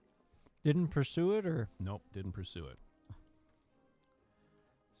 Didn't pursue it, or? Nope, didn't pursue it.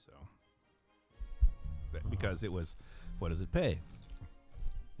 So, because it was, what does it pay?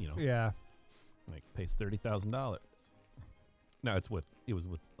 You know, Yeah. like pays $30,000. No, it was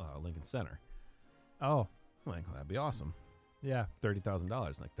with Lincoln Center. Oh, I'm like, well, that'd be awesome. yeah.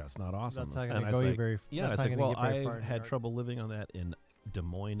 $30,000. Like, that's not awesome. That's not And going I to was go you like, very. yeah, that's it's not like, gonna well, get very far I've in had New trouble living on that in Des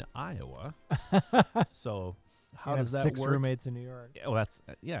Moines, Iowa. York. So how You have does that 6 work? roommates in New York. Yeah, well, that's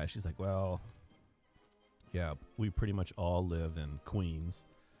yeah. She's like, well, yeah, we pretty much all live in Queens,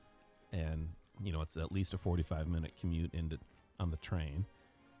 and you know it's at least a 45-minute commute on the train,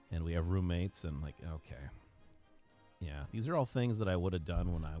 and we have roommates, and like, okay, yeah, these are all things that I would have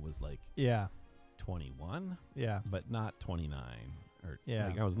done when I was like Yeah. 21, Yeah. but not 29, or Yeah.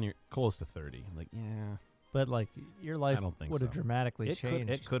 like I was close to 30. Like, yeah, But like your life don't think would have so. dramatically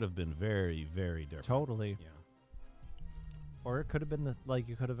changed. it could have been very, very different. Totally. Yeah. Or it could have been like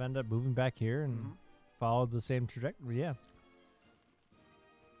you could have ended up moving back here and Mhm. followed the same trajectory. Yeah.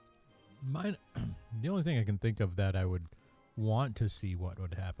 Mine, the only thing I can think of that I would want to see what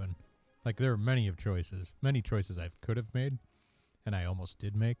would happen, like there are many choices I could have made, and I almost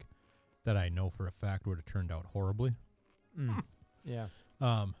did make, that I know for a fact would have turned out horribly. Yeah.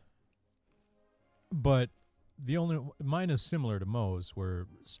 But mine is similar to Mo's, where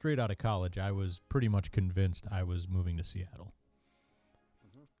straight out of college, I was pretty much convinced I was moving to Seattle.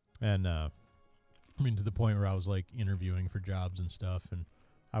 And, I mean, to the point where I was like interviewing for jobs and stuff, and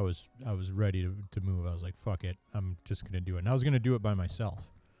I was ready to move. I was like, fuck it, I'm just going to do it. And I was going to do it by myself.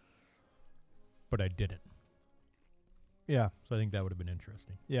 But I didn't. Yeah. So I think that would have been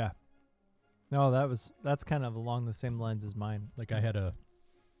interesting. Yeah. No, that's kind of along the same lines as mine. Like I had a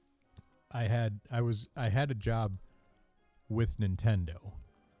job with Nintendo,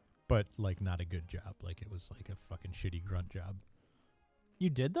 but like not a good job. Like it was like a fucking shitty grunt job. You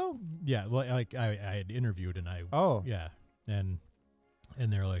did though? Yeah, well, like I had interviewed and Oh. yeah, and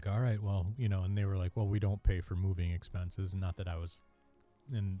they're like, all right, well, and they were like, well, we don't pay for moving expenses. And not that I was,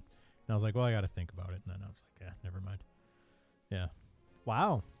 and I was like, well, I got to think about it. And then I was like, yeah, never mind. Yeah.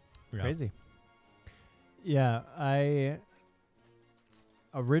 Wow. Yeah. Crazy. Yeah, I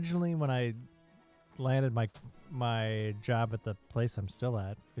originally when I landed my job at the place I'm still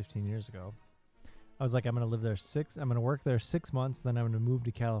at 15 years ago, I was like, I'm going to work there 6 months, then I'm going to move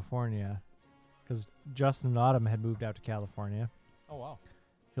to California because Justin and Autumn had moved out to California. Oh, wow.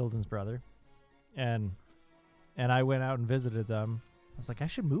 Hilden's brother. And I went out and visited them. I was like, I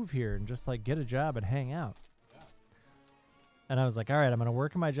should move here and just like get a job and hang out. Yeah. And I was like, all right, I'm going to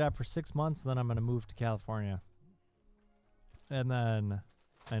work in my job for 6 months, then I'm going to move to California. And then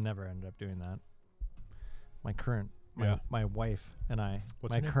I never ended up doing that. My wife and I,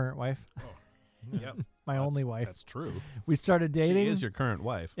 What's my her name? current wife, Yep. my only wife, That's true. we started dating. She is your current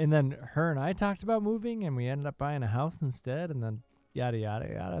wife. And then her and I talked about moving, and we ended up buying a house instead. And then yada, yada,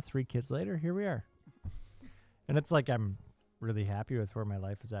 yada. 3 kids later, here we are. And it's like I'm really happy with where my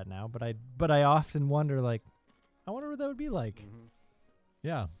life is at now. But I often wonder, like, I wonder what that would be like.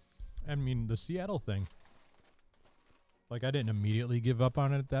 Yeah. I mean, the Seattle thing. Like, I didn't immediately give up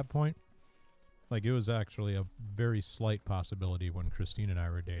on it at that point. Like, it was actually a very slight possibility when Christine and I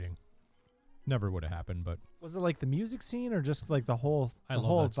were dating. Never would have happened, but Was it like the music scene or just like the whole I the love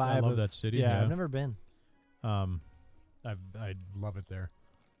whole that. vibe? I love of, that city. Yeah, Yeah, I've never been. I love it there,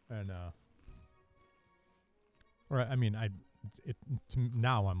 and I mean,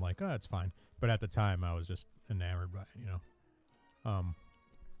 now I'm like, oh, it's fine. But at the time, I was just enamored by it,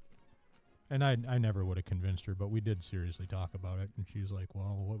 And I never would have convinced her, but we did seriously talk about it, and she was like,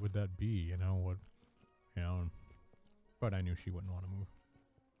 well, what would that be? But I knew she wouldn't want to move.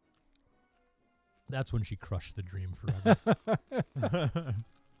 That's when she crushed the dream forever.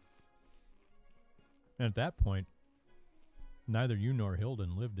 And at that point, neither you nor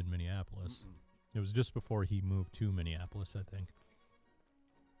Hilden lived in Minneapolis. It was just before he moved to Minneapolis, I think.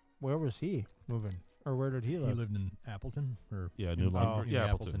 Where was he moving? Or where did he live? He lived in Appleton, or Yeah, in New the- London. in Yeah, the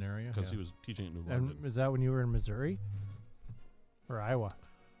Appleton, Appleton area. because Yeah. he was teaching at New And London. is that when you were in Missouri? Or Iowa?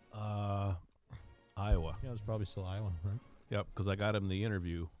 Iowa. Yeah, it was probably still Iowa, right? Yep, because I got him the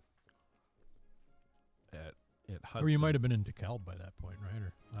interview at Hudson. Or you might have been in DeKalb by that point, right?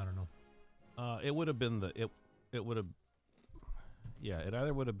 Or I don't know. It would have been it would have. Yeah, it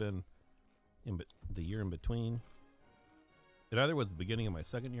either would have been the year in between. It either was the beginning of my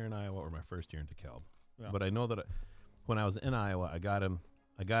second year in Iowa or my first year in DeKalb. Yeah. But I know that when I was in Iowa, I got him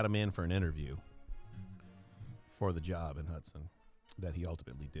in for an interview for the job in Hudson that he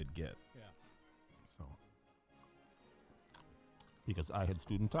ultimately did get. Yeah. So because I had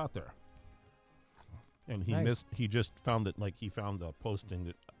student taught there. And he Nice. he just found that, like, he found the posting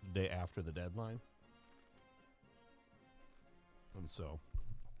the day after the deadline. And so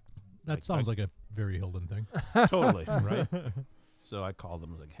That sounds like a very Hilden thing. totally, right? So I called him,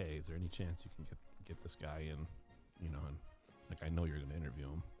 I was like, hey, is there any chance you can get this guy in, and it's like, I know you're going to interview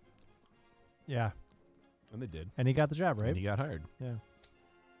him. Yeah. And they did. And he got the job, right? And he got hired. Yeah.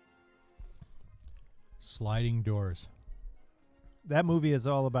 Sliding doors. That movie is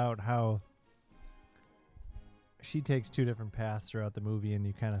all about how she takes 2 different paths throughout the movie, and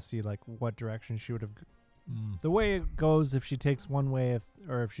you kind of see like what direction she would have. The way it goes if she takes one way,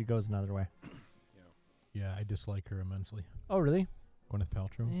 or if she goes another way. Yeah, I dislike her immensely. Oh, really? Gwyneth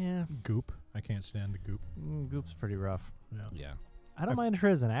Paltrow. Yeah. Goop. I can't stand the Goop. Goop's pretty rough. Yeah. Yeah. I don't mind her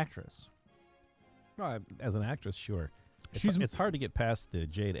as an actress. Well, as an actress, sure. She's- It's hard to get past the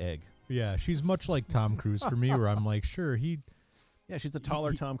jade egg. Yeah, she's much like Tom Cruise for me, where I'm like, sure, Yeah, she's the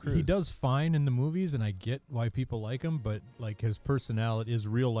taller Tom Cruise. He does fine in the movies, and I get why people like him, but like his personality, his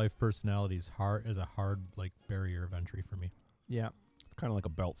real life personality is a hard like barrier of entry for me. Yeah. It's kind of like a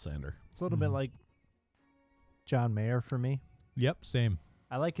belt sander. It's a little bit Mhm. like John Mayer for me. Yep, same.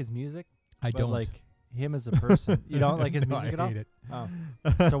 I like his music. I but don't like him as a person. You don't like his No, music I at all? hate it.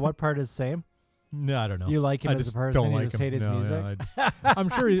 Oh. So what part is same? No, I don't know. You like him I as just a person, don't you like just him. hate his No, music? yeah, I'm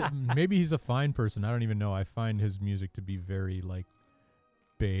sure maybe he's a fine person. I don't even know. I find his music to be very like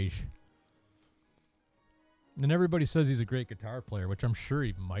beige. And everybody says he's a great guitar player, which I'm sure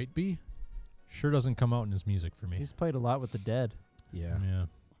he might be. Sure doesn't come out in his music for me. He's played a lot with the Dead. Yeah. Yeah.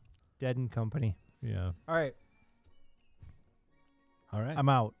 Dead and Company. Yeah. All right. All right. I'm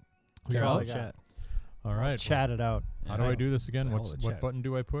out. You're all out? I got. All right. Chat it out. How do I do this again? It's a hell of a What chat. button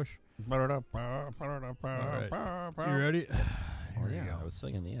do I push? All right. You ready? Oh, Here you yeah, go. I was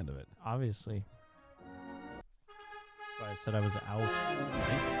singing the end of it. Obviously. That's why I said I was out.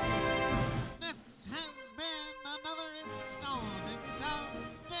 This has been another installment of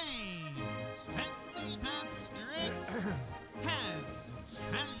Dave's Fancy Pants, Drinks, and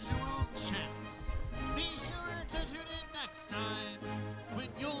Casual Chats. Be sure to tune in next time when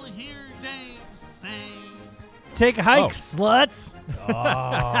you'll hear Dave say, Take a hike, sluts. Oh,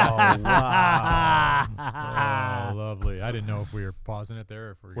 wow. Oh, lovely. I didn't know if we were pausing it there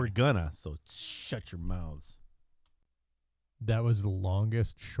or if We're gonna, so shut your mouths. That was the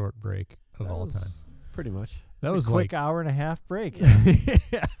longest short break of all time. Pretty much. That was a quick like hour and a half break.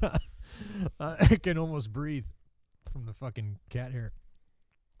 yeah. I can almost breathe from the fucking cat hair.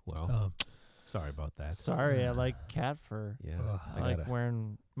 Well, sorry about that. Sorry, I like cat fur. Yeah, Ugh. I like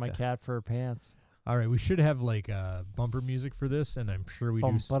wearing my Okay. cat fur pants. All right, we should have like bumper music for this, and I'm sure we do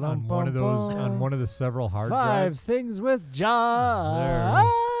Bum, on ba-dum, one of bum, those bum. on one of the several hard 5 drives. things with John.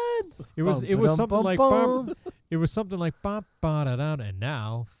 It was Bum, something ba-dum, like bum, bum. It was something like bum, ba-da-da, and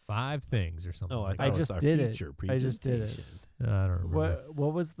now 5 things or something. Oh, like I I thought it was just our did it. feature I just did it. presentation. that. I don't remember.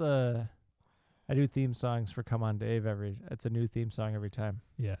 What was the? I do theme songs for Come On Dave it's a new theme song every time.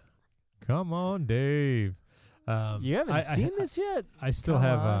 Yeah, come on, Dave. You haven't seen this yet? I still Come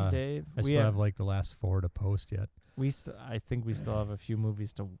have. on, Dave. I still have like the last 4 to post yet. I think we still have a few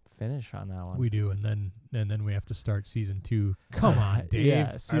movies to finish on that one. We do, and then we have to start season 2. Come on, Dave.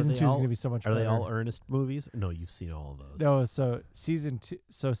 Yeah, season they 2 is all- gonna be so much Are better. they all Ernest movies? No, you've seen all of those. No, so season 2.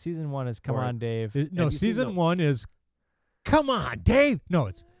 So season 1 is Come Or- On, Dave. No, Have you seen season the- 1 is Come on, Dave. No,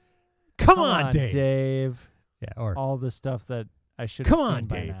 it's Come on, Dave. Dave. Yeah, or All the stuff that I should Come have on, seen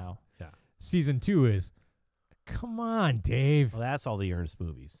by Dave. now. season 2 is Come on, Dave. Well, that's all the Ernest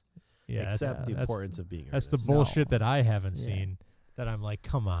movies. Yeah, except the that's- importance of being That's the Ernest. bullshit that I haven't Yeah. seen. That I'm like,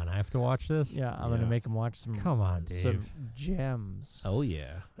 come on, I have to watch this. Yeah, I'm gonna Yeah. make him watch some. Come on, some Dave. gems, Oh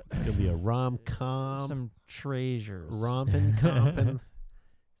yeah, it's gonna be a rom-com, some treasures. rompin' compin'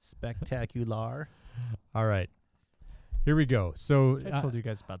 spectacular. All right, here we go. So, I told you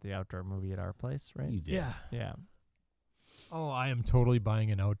guys about the outdoor movie at our place, right? You did. yeah. Yeah, Oh, I am totally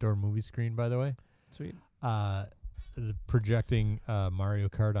buying an outdoor movie screen. By the way, sweet. the projecting Mario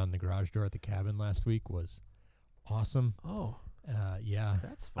Kart on the garage door at the cabin last week was awesome. Oh, Yeah,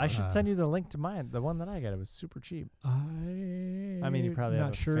 that's fun. I should send you the link to mine. The one that I got, it was super cheap. I mean, you probably have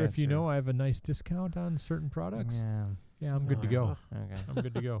not a sure if you fancier- know. I have a nice discount on certain products. Yeah. Yeah, I'm good to go. Okay. I'm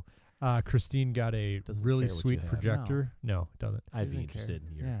good to go. Christine got a Doesn't really care what sweet you have. projector. No, it doesn't. I'd be Doesn't care. interested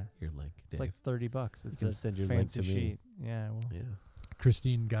in Yeah. your link. It's Dave. like $30. It's can a send your link fancy to me. sheet. Yeah. Well, Yeah,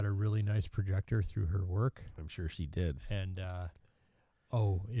 Christine got a really nice projector through her work, I'm sure she did. and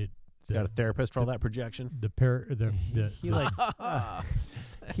Got a therapist for all that projection. he likes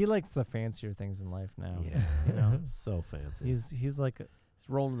he likes the fancier things in life now. Yeah, You know, so fancy. he's like He's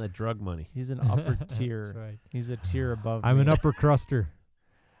rolling that drug money. he's an upper That's tier. right. He's a tier above. I'm me. an upper cruster.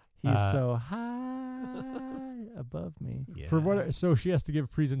 He's uh, so high above me. Yeah. For what? So she has to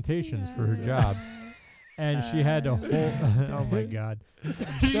give presentations for her job, and she had a whole. Oh my God, No,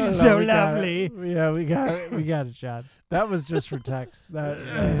 she's no, so we got lovely. it. Yeah, we got it, John. That was just for text.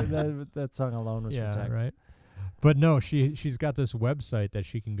 That song alone was for Yeah, text. right. But no, she's got this website that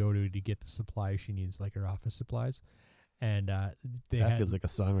she can go to get the supplies she needs, like her office supplies, and they That had feels like a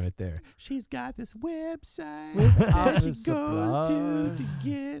song right there. She's got this website With that she office goes to supplies.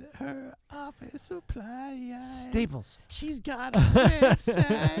 get her office supplies. Staples. She's got a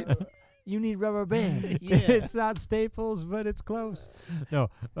website. You need rubber bands. Yeah. It's not Staples, but it's close. No,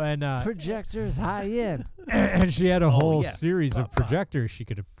 and Projectors high end. and she had a whole yeah. series of Pop, pop. projectors she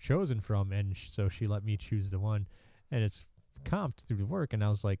could have chosen from, and so she let me choose the one, and it's comped through the work, and I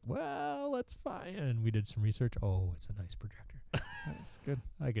was like, well, that's fine, and we did some research. Oh, it's a nice projector. That's good.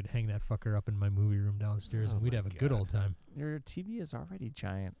 I could hang that fucker up in my movie room downstairs, Oh and we'd my have a good God. old time. Your TV is already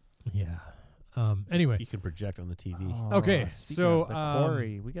giant. Yeah. Anyway, You can project on the TV. Oh, Okay, speaking so, of the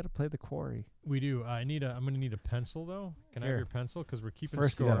quarry, we got to play the quarry. we do. I'm gonna need a pencil though. Can I have Here. your pencil? Because we're keeping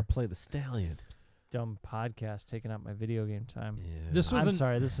First, you score. gotta play the stallion. Dumb podcast taking up my video game time. Yeah. This was I'm an-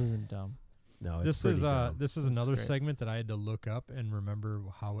 sorry, this isn't dumb. no. It's This is pretty dumb. this is This is another great. segment that I had to look up and remember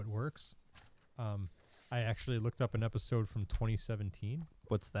how it works. I actually looked up an episode from 2017.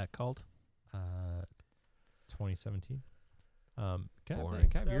 What's that called? 2017. Can I Boring.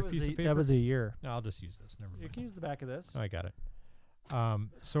 have your piece of paper? That was a year. No, I'll just use this. Never You mind. can use the back of this. I got it.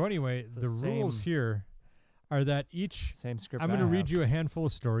 So anyway, the the rules same- here are that each Same script. I'm going to read you a handful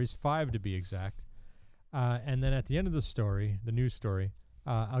of stories, 5 to be exact. And then at the end of the story, the news story,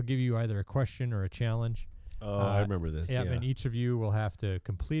 I'll give you either a question or a challenge. Oh, I remember this. Yeah. And each of you will have to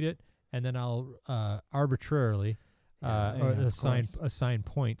complete it, and then I'll arbitrarily assign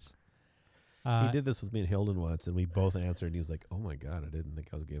points. He did this with me and Hilden once, and we both answered, and he was like, oh, my God, I didn't think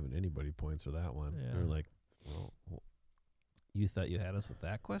I was giving anybody points for that one. Yeah. And we're like, well, you thought you had us with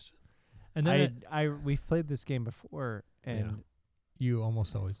that question? And then we've played this game before, and you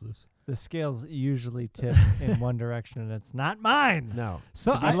almost always lose. the scales usually tip in one direction, and it's not mine. No.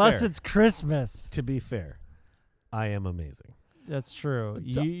 So Unless it's Christmas. To be fair, I am amazing. That's true.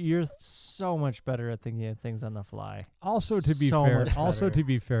 So- You're so much better at thinking of things on the fly. Also, to be So fair, much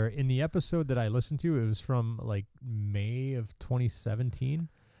better. in the episode that I listened to, it was from like May of 2017.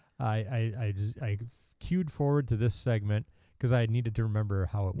 I queued forward to this segment because I needed to remember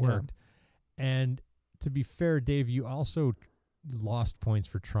how it Yeah. worked. And to be fair, Dave, you also lost points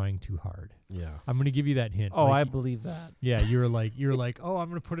for trying too hard. Yeah. I'm going to give you that hint. Oh, Like, I believe that. yeah, you're like, oh, I'm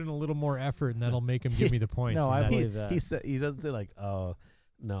going to put in a little more effort, and that'll make him give me the points. No, and I that- believe that. He said he doesn't say like, oh,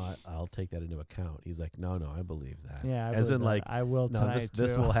 no, I'll take that into account. He's like, no, I believe that. Yeah, I as believe in that. like, I will no, tonight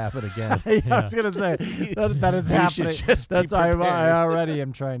this too. will happen again. Yeah, I was gonna say that is You should happening. just be That's I prepared. already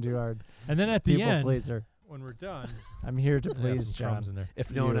am trying too hard. And then at the People end, pleaser. when we're done, I'm here to there's please, some John. crumbs in there.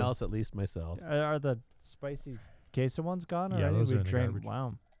 If no one You. else, at least myself. Are the spicy queso ones gone Yeah, already? those are We in the drained. garbage.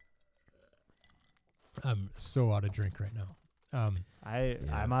 Wow. I'm so out of drink right now. I'm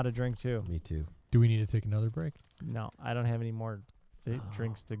Yeah. out of drink too. Me too. Do we need to take another break? No, I don't have any more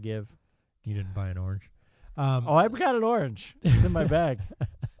drinks to give. You didn't buy an orange. Oh, I've got an orange. It's in my bag.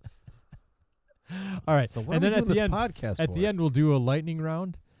 All right. So what and are then we at doing the this end, podcast at for? the end, we'll do a lightning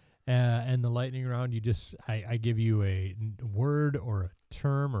round. And the lightning round, I give you a word or a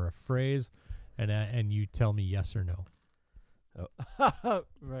term or a phrase, and you tell me yes or no.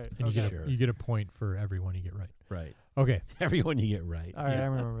 Right. And Sure. you get a point for every one you get right. Right. Okay. Everyone you get right. All right, Yeah. I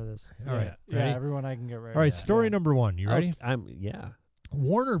remember this. All right. Yeah, Ready? everyone I can get right. All right. Yeah. Story number one. You ready? Yeah.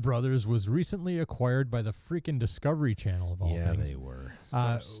 Warner Brothers was recently acquired by the freaking Discovery Channel of all Yeah, things. they were.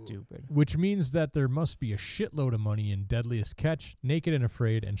 So stupid. Which means that there must be a shitload of money in Deadliest Catch, Naked and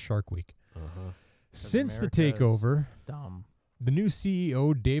Afraid, and Shark Week. Uh-huh. Since the America is takeover, Dumb. the new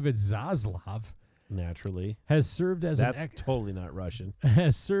CEO, David Zaslav, Naturally. has served as That's totally not Russian.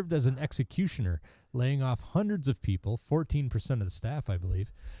 has served as an executioner, laying off hundreds of people, 14% of the staff, I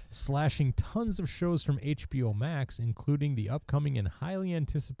believe, slashing tons of shows from HBO Max, including the upcoming and highly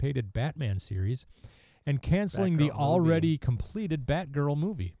anticipated Batman series, and canceling the Batgirl already completed Batgirl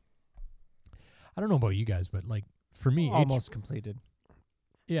movie. I don't know about you guys, but like for me, Almost completed.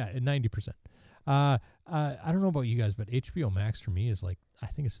 yeah, 90%. I don't know about you guys, but HBO Max for me is like, I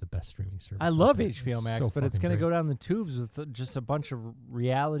think it's the best streaming service. I out love there. HBO It's Max, so but it's fucking going to great. go down the tubes with just a bunch of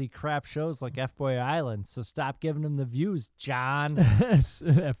reality crap shows like F-Boy Island. So stop giving them the views, John.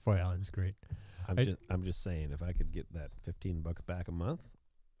 F-Boy Island's great. I'm just saying, if I could get that $15 back a month,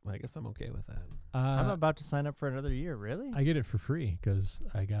 I guess I'm okay with that. I'm about to sign up for another year. Really? I get it for free because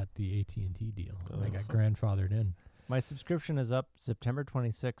I got the AT&T deal. I got Oh. grandfathered in. My subscription is up September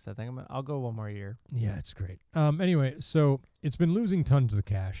 26th. I think I'll go one more year. Yeah, it's great. Anyway, so it's been losing tons of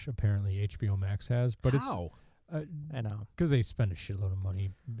cash. Apparently, HBO Max has, but How? I know. because they spend a shitload of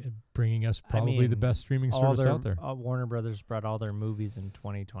money bringing us probably the mean, best streaming All service their out there. Warner Brothers brought all their movies in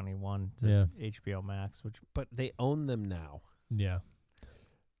 2021 to Yeah. HBO Max, which But they own them now. Yeah.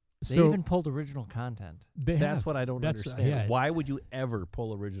 they So even pulled original content they That's have. what I don't That's- understand. yeah. Why would you ever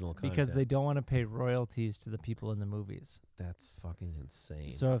pull original content? because they don't want to pay royalties to the people in the movies. That's fucking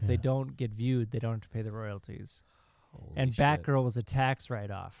insane. So if they Yeah. don't get viewed, they don't have to pay the royalties. Holy And shit. Batgirl was a tax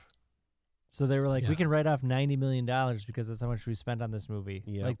write-off. So they were like, Yeah. we can write off $90 million because that's how much we spent on this movie.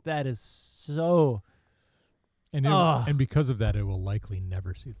 Yep. Like, that is so... And, Ugh. and because of that, it will likely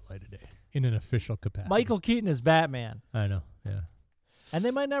never see the light of day in an official capacity. Michael Keaton is Batman. I know. Yeah. And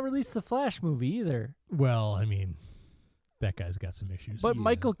they might not release the Flash movie either. Well, I mean, that guy's got some issues. But Yeah.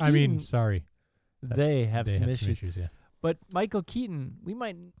 Michael I mean, Keaton- sorry. They have They some have issues. Yeah. But Michael Keaton, we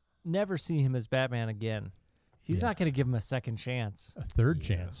might never see him as Batman again. He's Yeah. not going to give him a second chance. A third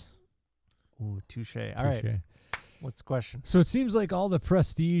Yeah. chance. Ooh, touche. All right, Touche. what's the question? So it seems like all the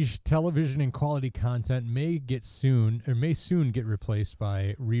prestige television and quality content may soon get replaced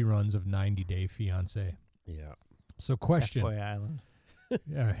by reruns of 90 Day Fiancé. Yeah. So question. F-Boy Island. All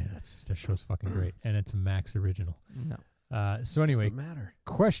right, that show's fucking great, and it's a Max original. No. So anyway, Doesn't matter.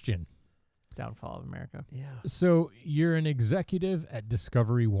 question. Downfall of America. Yeah. So you're an executive at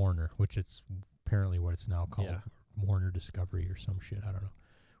Discovery Warner, which it's apparently what it's now called, Yeah. Warner Discovery or some shit. I don't know,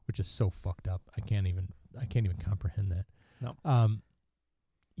 which is so fucked up. I can't even comprehend that. No.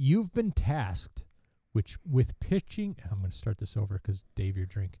 You've been tasked which with pitching, I'm going to start this over because Dave, your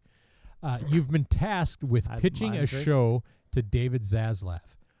drink. You've been tasked with pitching a show to David Zaslav.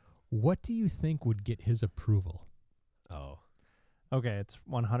 What do you think would get his approval? Oh. Okay, it's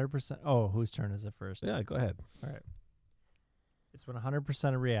 100%. Oh, whose turn is it first? Yeah, go ahead. All right. It's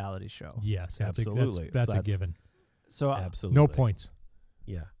 100% a reality show. Yes, that's Absolutely. That's So a given. So Absolutely. No points.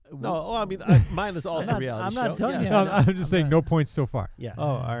 Yeah. No, oh, I mean, mine is also not- reality I'm show. not done yeah. yet. No, no, I'm just saying not- no points so far. Yeah. Oh,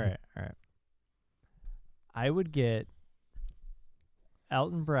 all right. I would get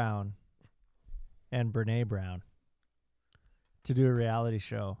Elton Brown and Brene Brown to do a reality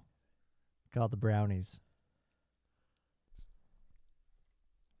show called The Brownies.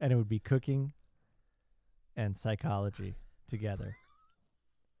 And it would be cooking and psychology together.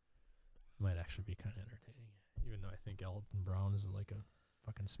 Might actually be kind of entertaining, even though I think Elton Brown is like a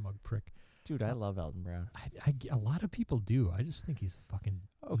fucking smug prick. Dude, I love Elton Brown. A lot of people do. I just think he's a fucking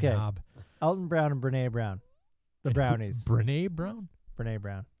Okay. knob. Elton Brown and Brene Brown. The And who- Brownies. Brene Brown? Brene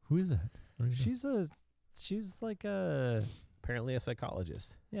Brown. Who is that? What is that? She's like a Apparently a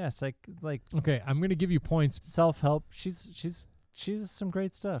psychologist. like Okay, I'm going to give you points. self-help. She's some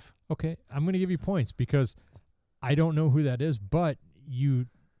great stuff. Okay, I'm going to give you points because I don't know who that is, but you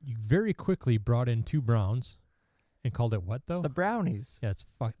very quickly brought in two Browns and called it what, though? The Brownies. Yeah,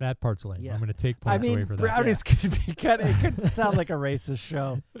 that part's lame. Yeah. I'm going to take I points away mean, for that. Brownies could be kind of. It could sound like a racist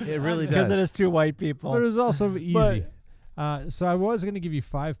show It really because does. it is two white people. But it was also easy. But- So I was going to give you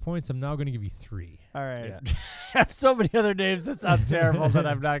 5 points. I'm now going to give you 3. All right. Yeah. I have so many other names that sound terrible that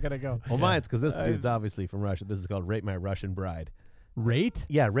I'm not gonna go. Well, mine's because this dude's obviously from Russia. This is called Rate My Russian Bride. Rate?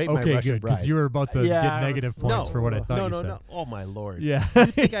 Yeah, Rate My Okay, Russian good, Bride. because you were about to Yeah, get I negative was- points for what I thought no, you no, said. no. Oh, my Lord. Yeah. You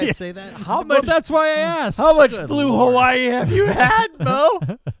think I'd say that? How Well, much? that's why I asked. How much Good blue Lord. Hawaii have you had, Mo?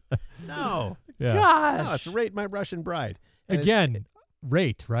 No. Yeah. Gosh. No, it's Rate My Russian Bride. And it's Again,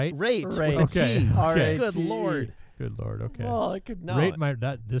 rate, right? Rate. Rate. With a Okay. T. Okay. Good Lord. Good Lord. Okay. Well, it could. No. Rate my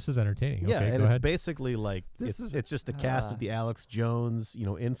this is entertaining. Yeah, okay, and go it's ahead. basically like This is- it's just the cast of the Alex Jones,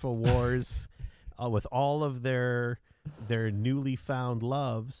 InfoWars, with all of their newly found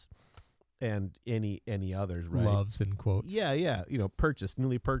loves and any others, right? Loves in quotes. Yeah,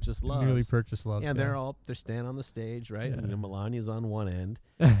 newly purchased loves. Newly purchased loves. and they're standing on the stage, right? Yeah. And Melania's on one end,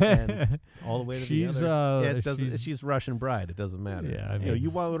 and all the way to She's, the other. It doesn't. she's- She's Russian bride. It doesn't matter. Yeah, I you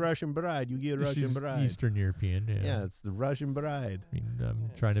mean, want a Russian bride, you get a Russian She's bride. Eastern European. Yeah. Yeah, it's the Russian bride. I mean, I'm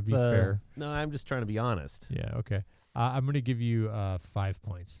trying to be the- fair. No, I'm just trying to be honest. Yeah. Okay. I'm going to give you 5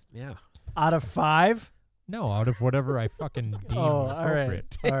 points. Yeah. Out of 5? No, out of whatever I fucking deem Oh, all right.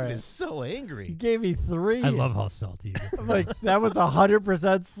 appropriate. All David right. is so You angry. gave me 3. I love how salty you get. I'm like, that was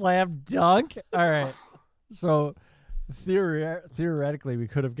 100% slam dunk. All right. So theoretically, we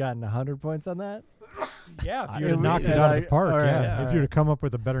could have gotten 100 points on that. Yeah, I- if you would have we- knocked it yeah, out of the park. all right, Yeah, all if you'd right. have come up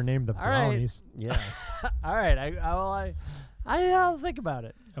with a better name than All right. Brownies. Yeah. All right. I'll think about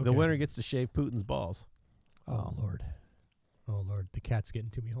it. The Okay. winner gets to shave Putin's balls. Oh Lord. Oh Lord, the cat's getting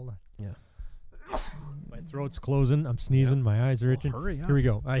to me. Hold on. Yeah. My throat's closing. I'm sneezing. My eyes are itching. Hurry up. Here we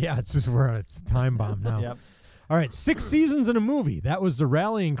go. Yeah, it's a time bomb now. Yep. All right, 6 seasons in a movie. That was the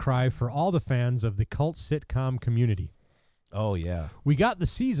rallying cry for all the fans of the cult sitcom community. Oh yeah. We got the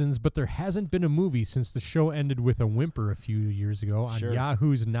seasons, but there hasn't been a movie since the show ended with a whimper a few years ago on Sure.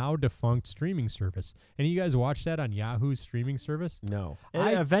 Yahoo's now defunct streaming service. Any of you guys watch that on Yahoo's streaming service? No.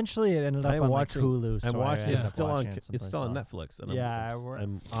 Eventually, it ended up I'm on watching. like Hulu. I'm So watching. I ended It's up still on. watching it It's someplace still on else. Netflix. And Yeah,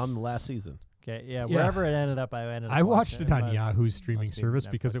 I'm on the last season. Okay, yeah, Yeah. wherever it ended up, I ended up I watched watching it on must- Yahoo's streaming must be service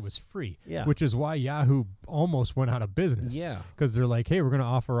because it Netflix. was free, Yeah. which is why Yahoo almost went out of business. Yeah. Because they're like, hey, we're going to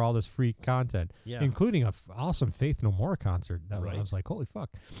offer all this free content, Yeah. including a awesome Faith No More concert. That Right. I was like, holy fuck.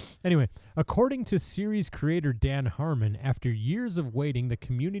 Anyway, according to series creator Dan Harmon, after years of waiting, the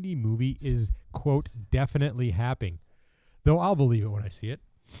Community movie is, quote, definitely happening. Though I'll believe it when I see it.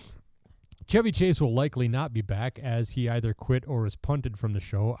 Chevy Chase will likely not be back as he either quit or was punted from the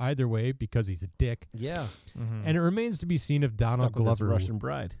show. Either way, because he's a dick. Yeah. Mhm. And it remains to be seen if Donald Stuck with this Glover Russian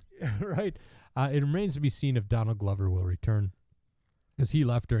bride. right. It remains to be seen if Donald Glover will return, because he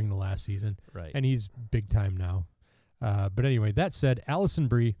left during the last season, Right. and he's big time now. But anyway, that said, Allison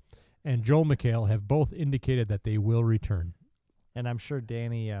Brie and Joel McHale have both indicated that they will return. And I'm sure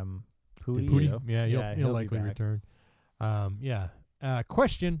Danny Pudi. Pudi? Yep. Yeah, Yeah, he'll he'll be likely back. return. Yeah.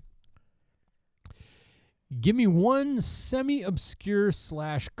 Question. Give me one semi-obscure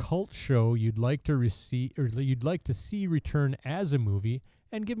 / cult show you'd like to receive, or you'd like to see return as a movie,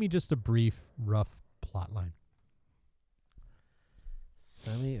 and give me just a brief, rough plot line.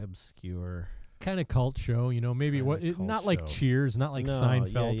 Semi-obscure. Kind of cult show, maybe Kinda what? cult Not like show. Cheers, not like No,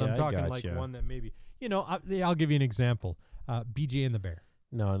 Seinfeld. yeah, I'm I talking like gotcha. one that maybe, I'll give you an example. BJ and the Bear.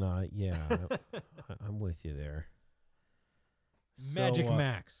 No, yeah. I'm with you there. Magic So,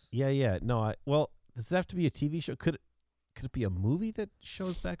 Max. Yeah. No, well, does it have to be a TV show? Could it be a movie that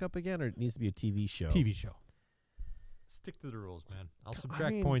shows back up again, or it needs to be a TV show? TV show. Stick to the rules, man. I'll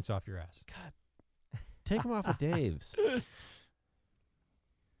subtract points off your ass. God, take them off of Dave's.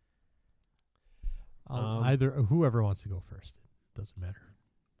 Either whoever wants to go first. It doesn't matter.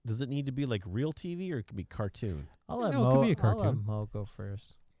 Does it need to be like real TV, or it could be cartoon? I'll let No, it could Mo. be a I'll let cartoon. Mo go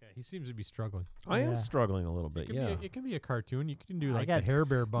first. Yeah, he seems to be struggling. I am Yeah. struggling a little bit. Yeah. It can be a cartoon. You can do I like got- the Hair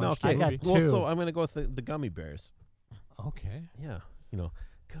Bear Bunch. No, okay. I got movie. Well, two. so I'm gonna go with the gummy bears. Okay. Yeah,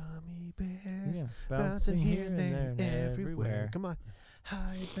 gummy bears Yeah, bouncing here and there and everywhere. Come on,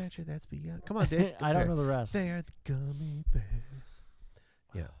 high adventure that's beyond. Come on, Dave. I don't know the rest. They are the gummy bears.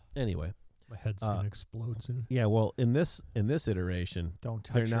 Yeah. Anyway, My head's gonna explode soon. yeah. Well, in this iteration, Don't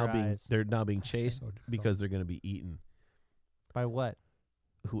touch they're your now being eyes. they're now being This is chased so difficult. because they're going to be eaten. By what?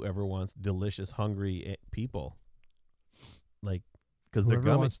 Whoever wants delicious, hungry people, like because they're Whoever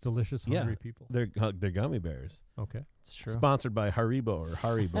gummy, wants delicious, Yeah. hungry people. they're gummy bears. Okay. It's true. Sponsored by Haribo or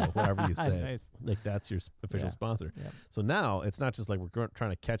Haribo, whatever you say. Nice. Like that's your official Yeah. sponsor. Yep. So now it's not just like we're trying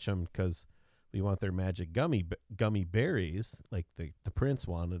to catch them because we want their magic gummy berries, like the prince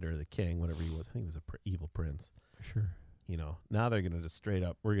wanted or the king, whatever he was. I think he was a evil prince. Sure. Now they're gonna just straight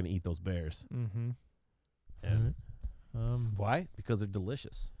up. We're gonna eat those bears. Mm-hmm. And Alright. why? Because they're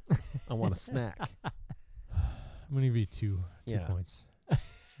delicious. I want a snack. I'm gonna give you two Yeah. points.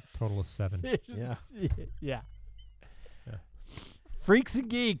 Total of 7. Yeah. Yeah. Yeah. Freaks and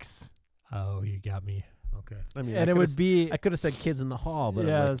geeks. Oh, you got me. Okay. I mean, And it would be. I could have said kids in the hall, but I'm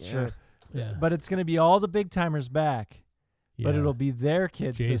Yeah, like, that's true. Yeah. But it's going to be all the big timers back. But it'll be their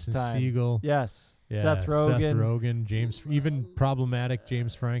kids Jason this time. Segel. Yes. Yeah, Seth Rogen. James, even problematic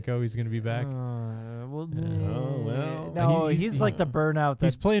James Franco. He's gonna be back. Well, Oh, well. No, He's- he's like the burnout.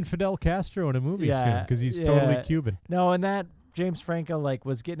 He's That, playing Fidel Castro in a movie soon Yeah, because he's yeah. totally Cuban. no, and that James Franco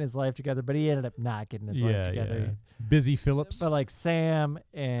was getting his life together, but he ended up not getting his life Yeah, together. yeah. Busy Phillips. But like Sam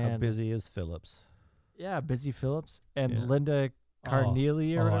How and busy is Phillips? Busy Phillips and Yeah. Linda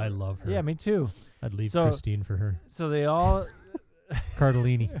Cardellini or Oh, whatever. I love her. Yeah, me too. I'd leave So- Christine for her. So they all,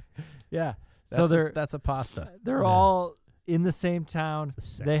 Cardellini. yeah. So That's a pasta. they're Yeah. all in the same town.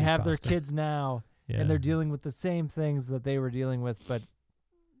 It's a They sexy have their pasta. kids now, Yeah. and they're dealing with the same things that they were dealing with, but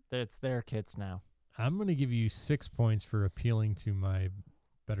it's their kids now. I'm gonna give you 6 points for appealing to my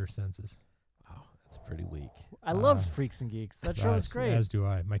better senses. Oh, that's pretty weak. I love Freaks and Geeks. That show was great. As do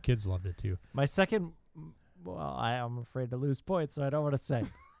I. My kids loved it too. My second, well, I'm afraid to lose points, so I don't want to say.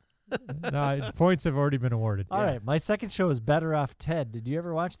 No, points have already been awarded. All right, my second show is Better Off Ted. Did you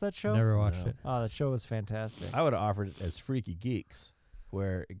ever watch that show? Never watched No. it. Oh, that show was fantastic. I would have offered it as Freaky Geeks,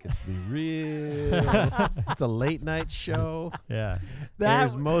 where it gets to be real. It's a late night show. Yeah.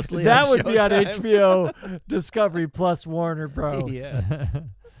 Airs mostly that on would be on Showtime. HBO, Discovery Plus, Warner Bros. Yes.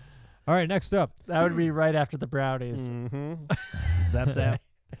 All right, next up. That would be right after the Brownies. Mm-hmm. Zap zap.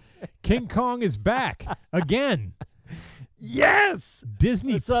 King Kong is back again. Yes,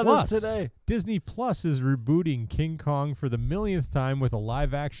 Disney I saw Plus. this today. Disney Plus is rebooting King Kong for the millionth time with a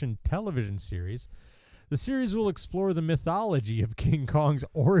live-action television series. The series will explore the mythology of King Kong's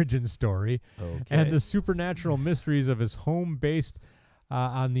origin story Okay. and the supernatural mysteries of his home, based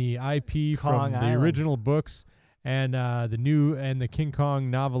on the IP Kong from the Island. original books and the King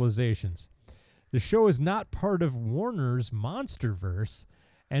Kong novelizations. The show is not part of Warner's MonsterVerse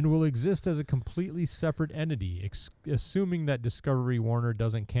and will exist as a completely separate entity, assuming that Discovery Warner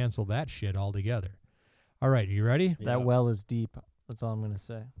doesn't cancel that shit altogether. All right, are you ready? Yeah. That well is deep. That's all I'm going to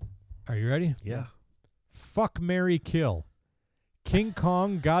say. Are you ready? Yeah. Fuck, marry, kill. King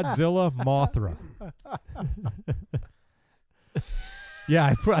Kong, Godzilla, Mothra.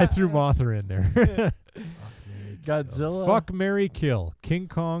 Yeah, I threw Mothra in there. Godzilla. Fuck, marry, kill. King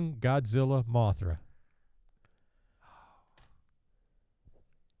Kong, Godzilla, Mothra.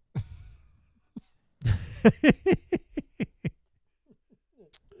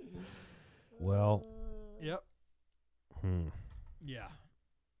 Well. Yep. Yeah.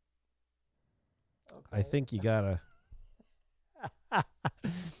 I think you gotta.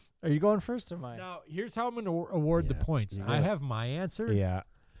 Are you going first or mine? Now, here's how I'm going to award the Yeah. points. You I gotta- have my answer, Yeah.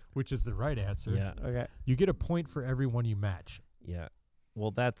 which is the right answer. Yeah. Okay. You get a point for every one you match. Yeah.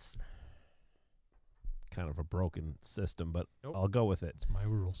 Well, that's kind of a broken system, but Nope. I'll go with it. It's my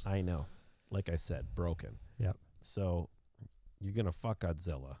rules. I know. Like I said, broken. Yep. So you're going to fuck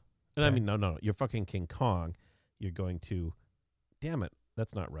Godzilla. And I Okay. mean, no. You're fucking King Kong. You're going to, damn it,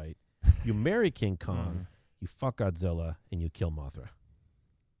 that's not right. You marry King Kong, you fuck Godzilla, and you kill Mothra.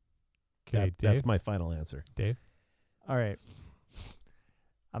 Okay, That's Dave. my final answer. Dave. All right.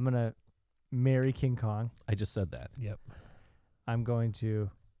 I'm going to marry King Kong. I just said that. Yep. I'm going to...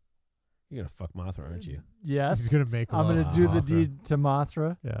 You're going to fuck Mothra, aren't you? Yes. He's gonna make. I'm going going to do the deed to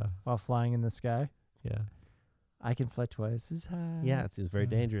Mothra Yeah. while flying in the sky. Yeah. I can fly twice as high. Yeah, it's very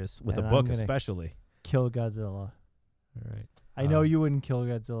dangerous. With And a I'm book gonna- especially. Kill Godzilla. All right. I know you wouldn't kill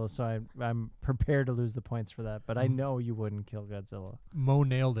Godzilla, so I'm prepared to lose the points for that. But I Mm. know you wouldn't kill Godzilla. Mo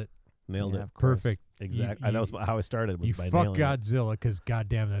nailed it. Nailed Yeah, it. of course. Perfect. Exactly. That was how I started, was You by fuck nailing it. Godzilla because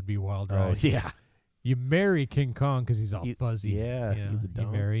goddamn that'd be wild Oh, ride. yeah. You marry King Kong because he's all He- fuzzy. yeah, You know, he's a you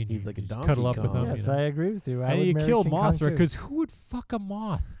donkey. marry. He's like a you Donkey cuddle up with Kong. him. Yes, you know? I agree with you. I And would you marry kill King Kong Mothra too. because who would fuck a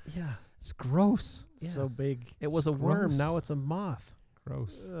moth? Yeah. It's gross. Yeah. So big. It was a It's worm. gross. Now it's a moth.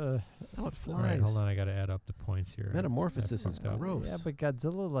 Gross. Now it All right, flies. hold on. I got to add up the points here. Metamorphosis I is fucked up. gross. Yeah, but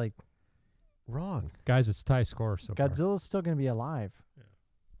Godzilla, like, Wrong. Guys, it's tie score so far. Godzilla's still going to be alive.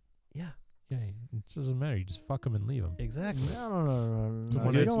 Yeah. Yeah, it doesn't matter. You just fuck him and leave him. Exactly. No. You You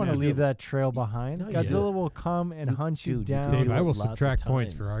wanna- don't want to no, leave no. that trail behind. No, you Godzilla do. will come and You- hunt you dude, you down. can Dave, do I it will lots of subtract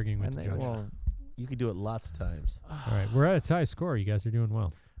points for times. arguing with and the they judge. will. You can do it lots of times. All right, we're at a tie score. You guys are doing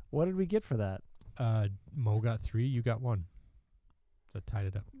well. What did we get for that? Mo got 3. You got 1. So tied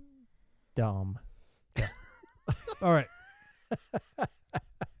it up. Dumb. All right.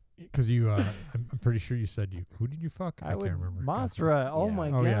 Because you, I'm pretty sure you said you. Who did you fuck? I would can't remember. Mothra. Oh Yeah.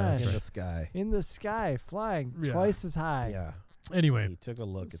 my Oh, yeah, that's gosh. In the sky. In the sky, flying Yeah. twice as high. Yeah. Anyway, He took a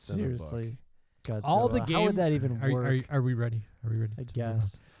look. It's in the book. Seriously. Godzilla. all the games. How would that even work? Are we ready? Are we ready? I to move on?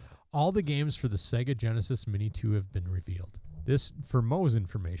 guess. All the games for the Sega Genesis Mini 2 have been revealed. This, for Mo's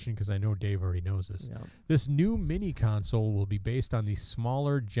information, because I know Dave already knows this. Yeah. This new mini console will be based on the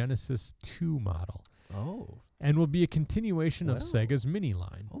smaller Genesis 2 model Oh. and will be a continuation of Wow. Sega's mini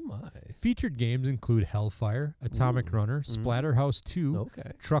line. Oh, my. Featured games include Hellfire, Atomic Ooh. Runner, Mhm. Splatterhouse 2,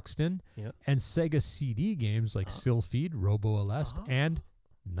 Okay. Truxton, Yeah. and Sega CD games like Sylpheed, Robo-Aleste, and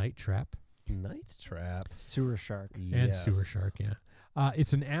Night Trap Night Trap. Sewer Shark. and Sewer Shark. Yeah,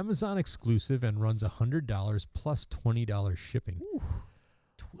 it's an Amazon exclusive and runs $100 plus $20 shipping. Ooh,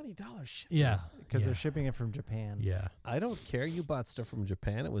 $20 shipping. Yeah, Because yeah. they're shipping it from Japan. Yeah, I don't care. You bought stuff from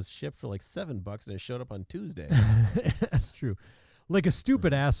Japan. It was shipped for like $7 and it showed up on Tuesday. that's true. Like a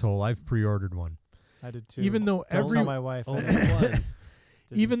stupid asshole, I've pre-ordered one. I did too. Even though Don't every tell my wife. Only one.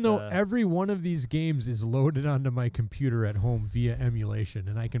 even though Didn't, every one of these games is loaded onto my computer at home via emulation,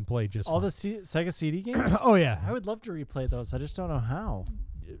 and I can play just all fine. the Sega CD games. Oh yeah, I would love to replay those. I just don't know how.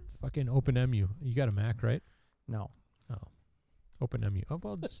 fucking OpenEMU. You got a Mac, right? No. OpenEMU. Oh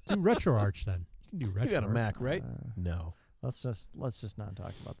well, just do RetroArch then. You can do RetroArch. You got a Mac, right? Uh, No. let's just not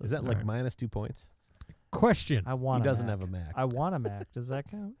talk about this. Is that like Alright. minus 2 points? Question. I want. He doesn't Mac. have a Mac. I want a Mac. Does that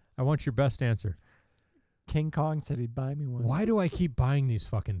count? I want your best answer. King Kong said he'd buy me one. Why do I keep buying these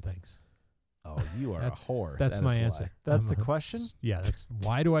fucking things? Oh, you are That- a whore. That's That my is answer. That's I'm the a- question? Yeah, that's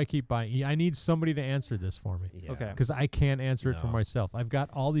why do I keep buying? Yeah, I need somebody to answer this for me why. Yeah. Okay. because I can't answer it for No. myself. I've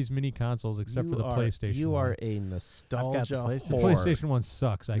got all these mini consoles except for the PlayStation. You one. are a nostalgia PlayStation. The whore. PlayStation one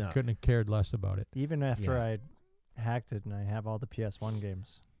sucks. I No. couldn't have cared less about it. Even after Yeah. I hacked it and I have all the PS1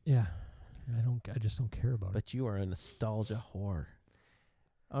 games. Yeah, I just don't care about it. But you are a nostalgia whore.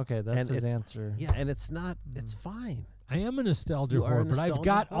 Okay, that's And his it's- answer. Yeah, and it's not. It's fine. I am a nostalgia You are a whore, but I've nostalgia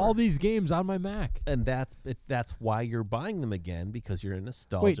got all whore. these games on my Mac. And that's why you're buying them again, because you're a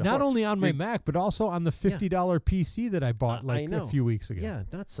nostalgia Wait, not whore. only on my You're- Mac, but also on the $50 PC that I bought I like a know. few weeks ago. Yeah,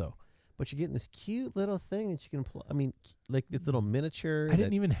 not so. But you're getting this cute little thing that you can play. I mean, like this little miniature. I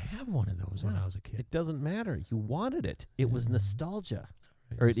didn't that- even have one of those when No, I was a kid. It doesn't matter. You wanted it. It was Yeah. nostalgia.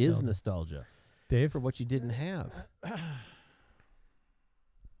 Right, Or it is nostalgia. nostalgia Dave? for what you didn't have.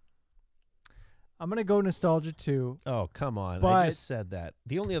 I'm going to go nostalgia too. Oh, come on. I But- just said that.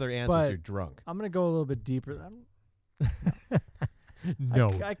 The only other answer is but- you're drunk. I'm going to go a little bit deeper. No.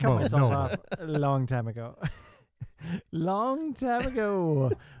 I cut Mo, myself no. off a long time ago. Long time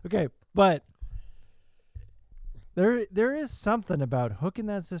ago. Okay, but there is something about hooking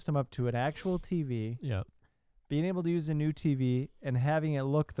that system up to an actual TV, Yeah. being able to use a new TV, and having it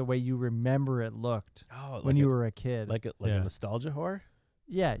look the way you remember it looked Oh, when you were a kid. like a Yeah. nostalgia whore?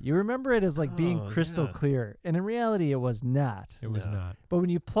 Yeah, you remember it as like being Oh, crystal yeah. clear, and in reality, it was not. It was No. not. But when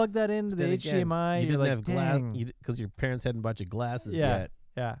you plug that into the Then again, HDMI, you you're didn't like, have dang. glass because your parents hadn't bought you glasses Yeah. yet,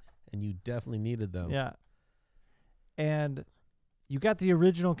 Yeah, and you definitely needed them. yeah. And you got the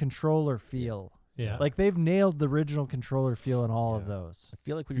original controller feel. Yeah. Like they've nailed the original controller feel in all of Yeah. those. I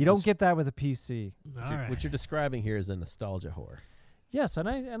feel like what You don't get that with a PC. what you're describing here is a nostalgia whore. Yes, and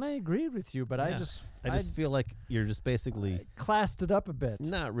I agreed with you, but I Yeah. just I just feel like you're just basically classed it up a bit.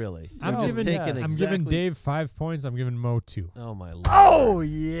 not really. I'm No, just giving yes. taking I'm giving exactly- Dave 5 points. I'm giving Mo 2. Oh my lord. Oh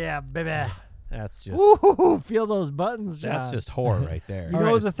yeah, baby. That's just Ooh, feel those buttons, John. that's just whore right there. You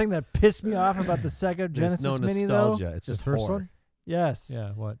know the thing that pissed me off about the Sega There's Genesis no Mini, though? nostalgia. It's just the first whore. one? Yes.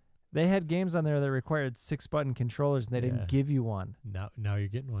 Yeah, what? They had games on there that required 6-button controllers, and they Yeah. didn't give you one. Now you're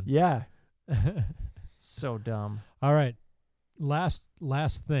getting one. Yeah. So dumb. All right. Last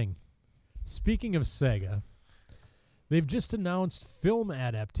thing. Speaking of Sega, they've just announced film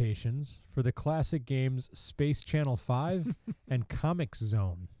adaptations for the classic games Space Channel 5 and Comic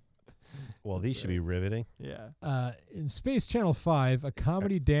Zone. Well, these should be riveting. Yeah. In Space Channel 5, a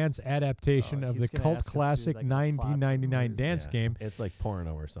comedy dance adaptation Oh, of he's the gonna cult ask us to do, classic like, the plot for the 1999 movies. dance Yeah. game. It's like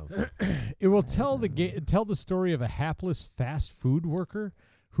porno or something. It will tell the story of a hapless fast food worker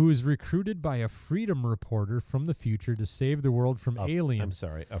who is recruited by a freedom reporter from the future to save the world from I'm aliens.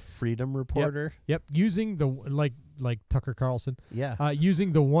 sorry, a freedom reporter. Yep, using the like Tucker Carlson, Yeah.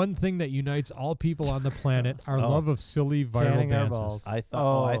 using the one thing that unites all people on the planet, our Oh. love of silly viral Tanning our dances. balls. I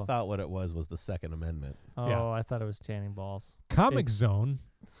thought. Oh. I thought what it was the Second Amendment. Oh, Yeah. I thought it was tanning balls. Comic It's- Zone,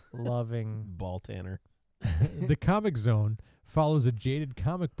 Loving. Ball tanner. the Comic Zone follows a jaded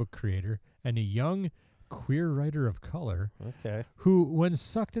comic book creator and a young queer writer of color Okay. who, when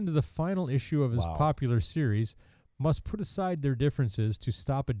sucked into the final issue of his Wow. popular series, must put aside their differences to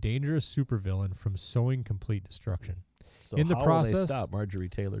stop a dangerous supervillain from sowing complete destruction. So In the how will process- they stop Marjorie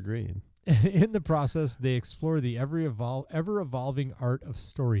Taylor Greene? In the process, they explore the ever-evolving art of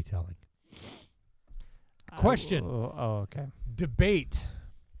storytelling. Question. Oh, okay. Debate.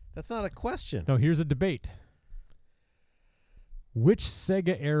 That's not a question. No, here's a debate. Which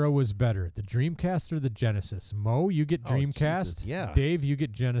Sega era was better, the Dreamcast or the Genesis? Mo, you get Oh, Dreamcast. Jesus, yeah. Dave, you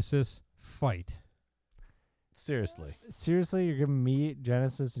get Genesis. Fight. Seriously, Seriously, you're giving me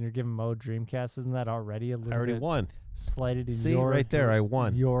Genesis and you're giving Mo Dreamcast. Isn't that already a little I already bit won. slighted in See, your right there, I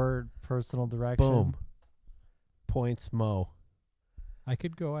won. your personal direction? Boom. Points, Mo. I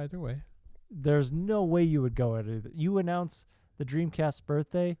could go either way. There's no way you would go at it. You announce the Dreamcast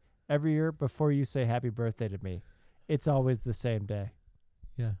birthday every year before you say happy birthday to me. It's always the same day.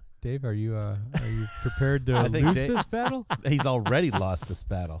 Yeah. Dave, are you prepared to I think lose Dave- this battle? He's already lost this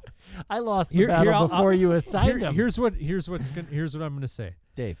battle. I lost the Here- battle here, I'll- before you assigned him. Here's what I'm going to say.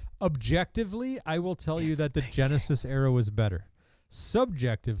 Dave. Objectively, I will tell you that the Genesis era was better.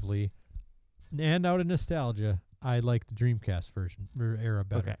 Subjectively, and out of nostalgia, I like the Dreamcast version or era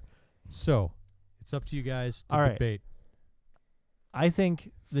better. Okay. So, it's up to you guys to All right. debate. I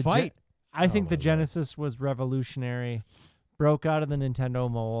think the Fight. I think Oh, the my Lord. Genesis was revolutionary, broke out of the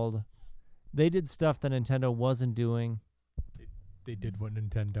Nintendo mold. They did stuff that Nintendo wasn't doing. They did what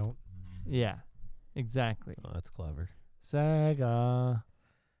Nintendo don't. Yeah, exactly. Oh, that's clever. Sega.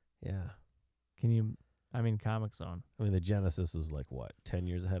 Yeah. Comic Zone. I mean, the Genesis was like, what, 10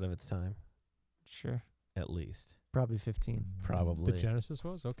 years ahead of its time? Sure. At least. Probably 15. Probably. The Genesis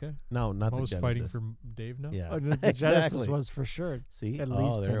was? Okay. No, not Mo's the fighting Genesis. for Dave now? Yeah. Oh, no, the exactly. Genesis was for sure. See? at oh,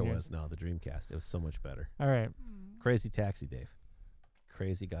 least there 10 it years. was. No, the Dreamcast. It was so much better. All right. Crazy Taxi, Dave.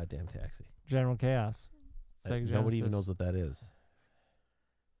 Crazy goddamn taxi. General Chaos. Sega Nobody even Genesis. knows what that is.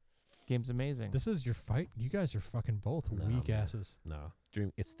 Game's amazing. This is your fight? You guys are fucking both No, weak man. asses. No.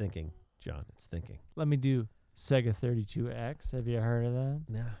 It's thinking, John. It's thinking. Let me do Sega 32X. Have you heard of that?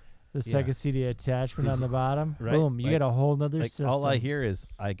 Nah. The Yeah. Sega CD attachment on the bottom. Right, Boom. You like- get a whole nother Like, system. all I hear is,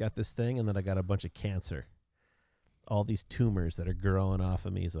 I got this thing, and then I got a bunch of cancer. All these tumors that are growing off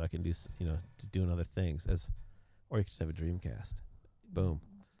of me so I can do, to doing other things. Or you could just have a Dreamcast. Boom.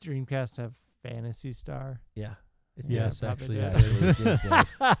 Dreamcast have Fantasy Star. Yeah. It Yes, did. actually, did. yeah. Actually, it did,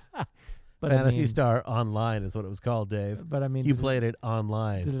 Dave. But I Fantasy mean- Star Online is what it was called, Dave. But I mean, You did played it It,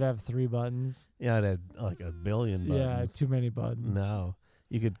 online. did it have 3 buttons? Yeah, it had like a billion Yeah, buttons. too many buttons. No.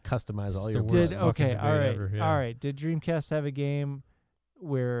 You could customize all It's your the Did worst buttons. fucking okay, all debate right, ever, yeah. all right. Did Dreamcast have a game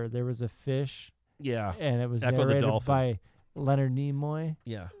where there was a fish Yeah. and it was Echo the narrated Dolphin. by Leonard Nimoy?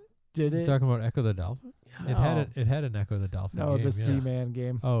 Yeah. Did You it? talking about Echo the Dolphin? Yeah. It had an Echo the Dolphin No, game. the yes. Seaman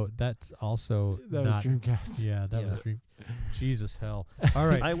game. Oh, that's also That not. was Dreamcast. Yeah, that Yeah. was Dream. Jesus hell. All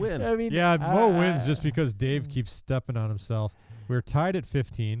right. I win. I mean, Yeah, Mo wins I- just because Dave keeps stepping on himself. We're tied at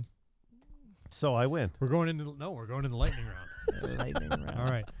 15. So I win. We're going into the lightning round. lightning round. All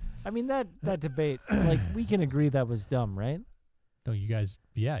right. I mean that debate, like we can agree that was dumb, right? No, you guys.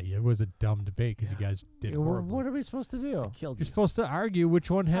 Yeah, it was a dumb debate because you guys did horribly. What are we supposed to do? Killed You're you. supposed to argue which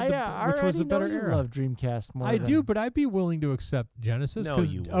one had which was the better you era. love Dreamcast more. I than- do, but I'd be willing to accept Genesis No,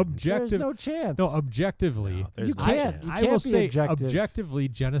 because you wouldn't. there's objective. no chance. No, objectively, No, there's You no can't. chance. You I can't will be say objective. objectively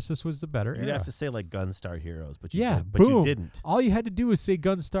Genesis was the better You'd era. have to say like Gunstar Heroes, but you Yeah, did, but boom. you didn't. All you had to do was say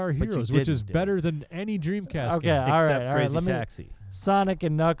Gunstar But you Heroes, which is didn't, Dave. better than any Dreamcast Okay, game. all right, Except all right. Crazy Let me Taxi. Sonic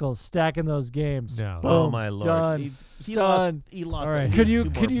and Knuckles stacking those games. No. Boom, Oh my lord. Done. He Done. lost All right. at Could least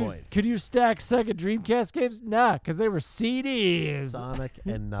you 2 more points. could you stack Sega Dreamcast games? Nah, because they were CDs. Sonic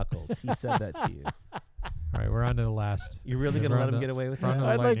and Knuckles. He said that to you. All right, we're on to the last. You're really Yeah, going to we're let on him the- get away with we're on that? the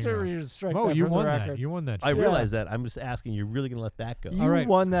I'd like to lightning round. strike Oh, that you from won the that. record. You won that. I shit. Yeah. realize that. I'm just asking. You're really going to let that go? You All right.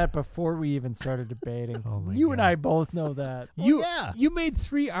 won that before we even started debating. Oh my you and God. I both know that. You yeah. you made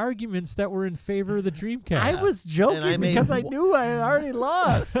 3 arguments that were in favor of the Dreamcast. I was joking I made because I one- knew I had already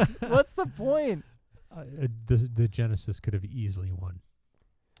lost. What's the point? The Genesis could have easily won.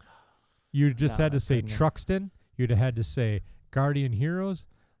 You just No, had to I say couldn't have. Truxton. You'd have had to say Guardian Heroes.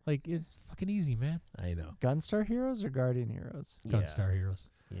 Like, it's fucking easy, man. I know. Gunstar Heroes or Guardian Heroes? Gunstar Heroes.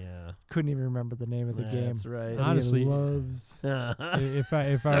 Yeah. Couldn't even remember the name of the game. That's right. that he Honestly, loves. If I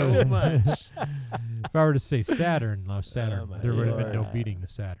So were, much. if I were to say Saturn, Oh my there would have been no Lord. beating the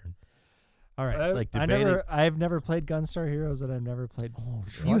Saturn. All right. It's like debating. I've never played Gunstar Heroes, and I've never played. Oh,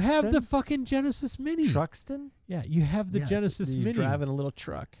 You have the fucking Genesis Mini. Truxton. Yeah, you have the Yes, Genesis you're Mini. driving a little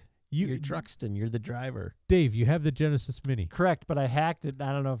truck. You- You're Truxton. You're the driver. Dave, you have the Genesis Mini. Correct, but I hacked it. And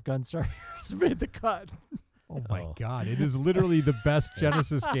I don't know if Gunstar Heroes made the cut. Oh my Oh. God! It is literally the best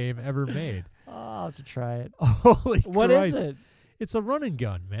Genesis game ever made. Oh, I'll have to try it. Holy What is Christ. it? It's a run and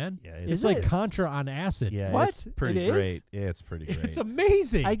gun, man. Yeah, It's Is like it? Contra on acid. Yeah, What? it's pretty It is? great. Yeah, it's pretty great. It's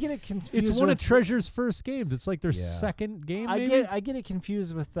amazing. I get it confused. It's one of with- Treasure's first games. It's like their Yeah. second game, I maybe? get it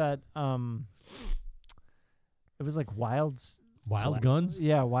confused with that. It was like Wild Guns?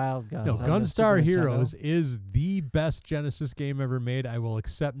 Yeah, Wild Guns. No, on the Gunstar Super Heroes Nintendo. is the best Genesis game ever made. I will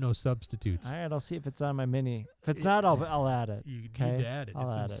accept no substitutes. All right, I'll see if it's on my mini. If it's not, I'll add it. You Okay, need to add it. I'll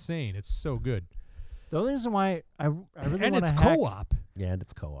It's add it. insane. It's so good. The only reason why I really And want it's to hack, co-op. Yeah, and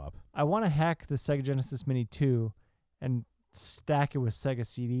it's co-op. I want to hack the Sega Genesis Mini 2 and stack it with Sega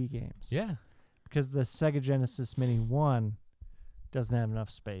CD games. Yeah. Because the Sega Genesis Mini 1 doesn't have enough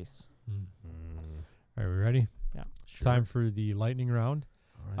space. Mm. Mm, All right, we ready? sure. Time for the lightning round.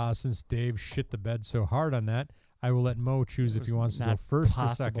 All right. Since Dave shit the bed so hard on that, I will let Mo choose It if he was wants to go not first or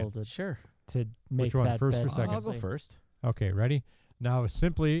possible second. Sure. to make Which one, that first or bet second? I'll go easy. first. Okay, ready? Now,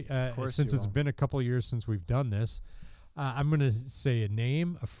 simply, course since you it's will. been a couple of years since we've done this, I'm going to say a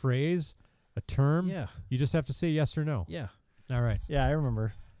name, a phrase, a term. Yeah. You just have to say yes or no. Yeah. All right. Yeah, I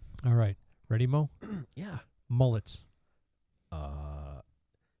remember. All right. Ready, Mo? Yeah. Mullets.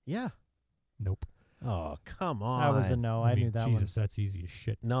 Yeah. Nope. Oh, come on. That was a no. I mean, knew that Jesus, that's easy as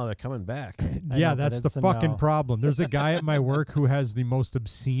shit. No, they're coming back. I Yeah, know, but that's the it's a fucking no. problem. There's a guy at my work who has the most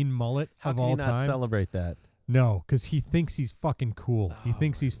obscene mullet How of can all you not time. celebrate that? No, because he thinks he's fucking cool. He Oh,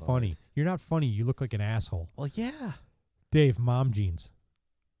 thinks my he's Lord. funny. You're not funny. You look like an asshole. Well, yeah. Dave, mom jeans.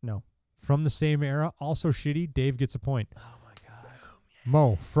 No. From the same era, also shitty. Dave gets a point. Oh, my God.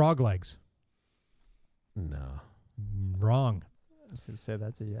 Mo, frog legs. No. Wrong. I was going to say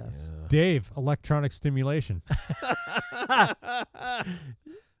that's a yes. Yeah. Dave, electronic stimulation.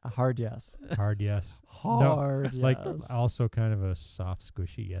 A hard yes. Hard yes. Hard Like yes. also kind of a soft,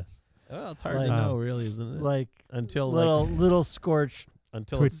 squishy yes. Well, it's hard Like- to know, really, isn't it? like until little scorched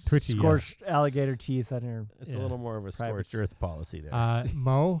until it's twitchy. yes. scorched alligator teeth on your. it's Yeah. a little more of a Privates. scorched earth policy there.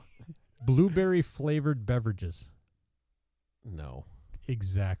 Mo, blueberry flavored beverages. No.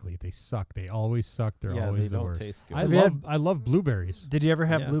 Exactly. They suck. They always suck. They're Yeah, always they the don't worst. taste good. I love blueberries. Did you ever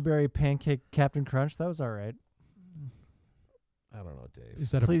have Yeah. blueberry pancake Captain Crunch? That was all right. I don't know, Dave.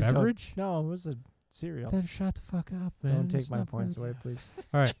 Is that Please a don't- beverage? No, it was a cereal. Then shut the fuck up, man. Don't take It's my not points very- away, please.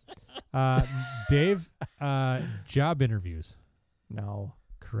 All right. Dave, job interviews. No.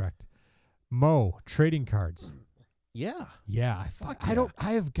 Correct. Mo, trading cards. Yeah. Yeah, Fuck I yeah. don't.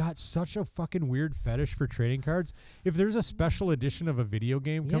 I have got such a fucking weird fetish for trading cards. If there's a special edition of a video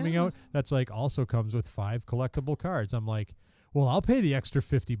game coming Yeah. out that's like also comes with 5 collectible cards, I'm like, well, I'll pay the extra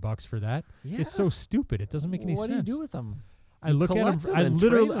 $50 for that. Yeah. It's so stupid. It doesn't make any What sense. do you do with them? I look at collect them. them I and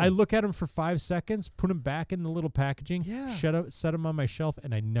literally, trade I them. look at them for 5 seconds, put them back in the little packaging, Yeah. set them on my shelf,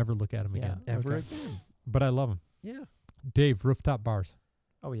 and I never look at them Yeah. again. Ever Okay. again. But I love them. Yeah. Dave, rooftop bars.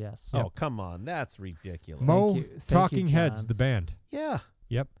 Oh yes. Yep. Oh, come on. That's ridiculous. Mo, you. Thank Talking you, Heads, John. the band. Yeah.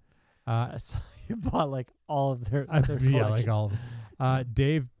 Yep. I saw you bought like all of their. Yeah, their like collection. all of them.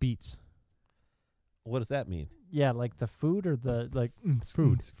 Dave, Beats. What does that mean? Yeah, like the food or the like. It's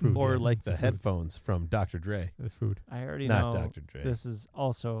food. Food. Or It's like the food. headphones from Dr. Dre. The food. I already Not know. Dr. Dre. This is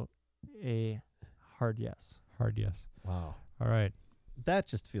also a hard yes. Hard yes. Wow. All right. That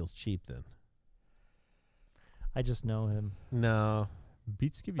just feels cheap then. I just know him. No.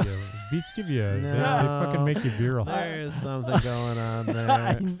 Beats give you. They No. fucking make you virile. There's something going on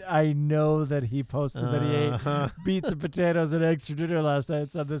there. I know that he posted that he ate Uh-huh. beets and potatoes and eggs for dinner last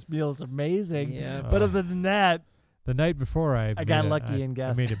night. Said this meal is amazing. Yeah. But other than that, The night before, I got made lucky and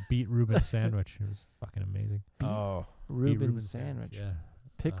guessed. I made a beet Reuben sandwich. It was fucking amazing. Oh, Beet Reuben sandwich. Yeah.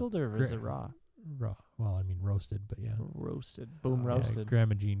 Pickled or was it raw? Raw. Well, I mean roasted, but yeah. Roasted. Boom, Yeah, roasted.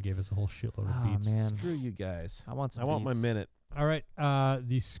 Grandma Jean gave us a whole shitload of Oh, beets. man. screw you guys. I want some I want my beets. minute. All right.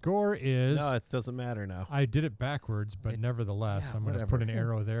 The score is. No, it doesn't matter now. I did it backwards, but nevertheless, yeah, I'm going to whatever. put an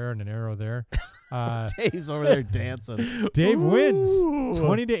arrow there and an arrow there. Dave's over there dancing. Dave wins Ooh.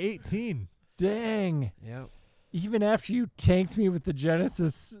 20-18. Dang. Yep. Even after you tanked me with the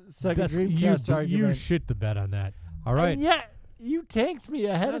Genesis Sega Dreamcast you argument. shit the bet on that. All right. Yeah, you tanked me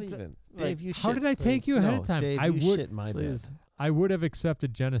ahead Not of time. even. like, Dave, you how shit. did I take you ahead of time? Dave, I you would- shit my Please. bed. I would have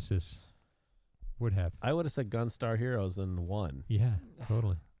accepted Genesis. Would have. I would have said Gunstar Heroes and won. Yeah,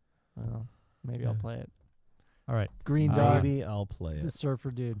 totally. Well, maybe I'll Yeah. play it. All right. Green Dog, Maybe I'll play the it.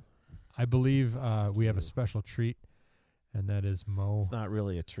 surfer dude. I believe we have a special treat, and that is Mo It's not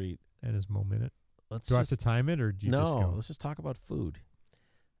really a treat. and his Mo Minute. Let's Do I have just, to time it, or do you just no, go? let's just talk about food.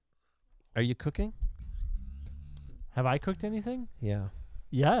 Are you cooking? Have I cooked anything? Yeah.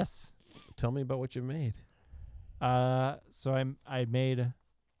 Yes. Tell me about what you made. So I made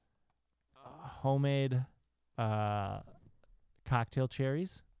homemade cocktail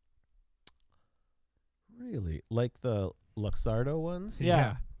cherries. Really? Like the Luxardo ones?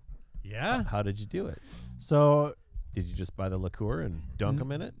 Yeah. Yeah? How did you do it? So Did you just buy the liqueur and dunk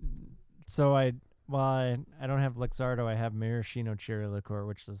them in it? So I don't have Luxardo. I have maraschino cherry liqueur,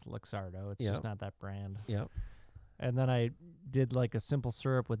 which is Luxardo. It's just Yep. not that brand. Yep. And then I did like a simple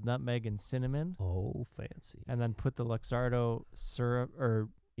syrup with nutmeg and cinnamon, Oh, fancy. and then put the Luxardo syrup or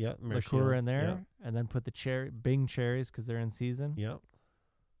Yep. liqueur in there, Yep. and then put the Bing cherries because they're in season. Yep.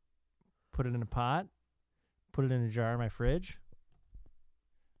 Put it in a pot, put it in a jar in my fridge,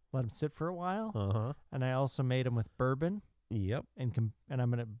 let them sit for a while, Uh-huh. and I also made them with bourbon Yep. and I'm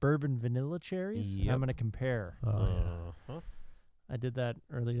gonna bourbon vanilla cherries. And Yep. I'm gonna compare. Oh, yeah. Uh-huh. I did that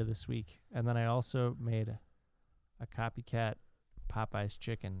earlier this week, and then I also made a copycat Popeye's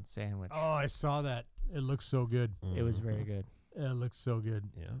chicken sandwich. Oh, I saw that. It looks so good. It was very Mhm. good. It looks so good.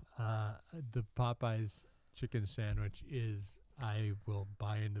 Yeah. The Popeyes chicken sandwich is, I will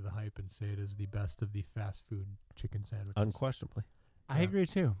buy into the hype and say it is the best of the fast food chicken sandwiches. Unquestionably. I Yeah. agree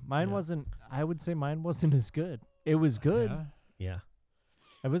too. Mine Yeah. wasn't. I would say mine wasn't as good. It was good. Yeah? Yeah.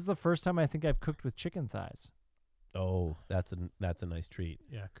 It was the first time I think I've cooked with chicken thighs. Oh, that's a nice treat.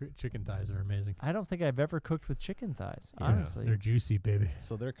 Yeah, chicken thighs are amazing. I don't think I've ever cooked with chicken thighs. Yeah. Honestly, They're juicy, baby.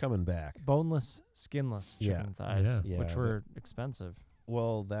 So they're coming back. boneless, skinless Yeah. chicken thighs, Yeah. Yeah, which that- were expensive.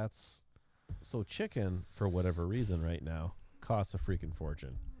 Well, that's so chicken for whatever reason right now costs a freaking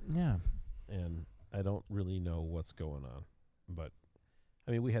fortune. Yeah. And I don't really know what's going on. But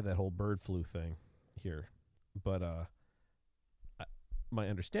I mean, we had that whole bird flu thing here. But my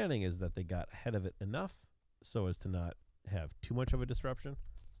understanding is that they got ahead of it enough so as to not have too much of a disruption.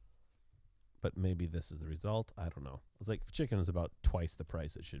 But maybe this is the result. I don't know. It's like chicken is about twice the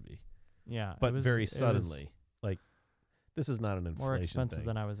price it should be. Yeah. But very it was suddenly. Like, this is not an inflation more expensive thing.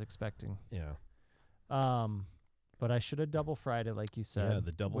 than I was expecting. Yeah. But I should have double fried it, like you said. Yeah,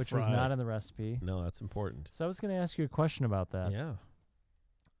 the double which fry. was not in the recipe. No, that's important. So I was going to ask you a question about that. Yeah.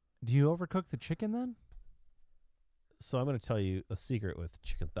 Do you overcook the chicken then? So I'm going to tell you a secret with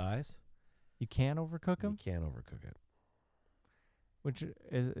chicken thighs. You can overcook them, You can't overcook it. which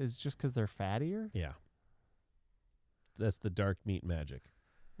is just because they're fattier. Yeah. That's the dark meat magic.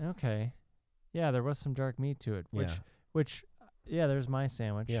 Okay. Yeah, there was some dark meat to it. Yeah. There's my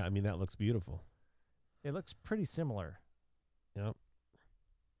sandwich. Yeah, I mean, that looks beautiful. It looks pretty similar. Yep.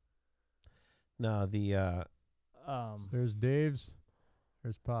 No, the There's Dave's.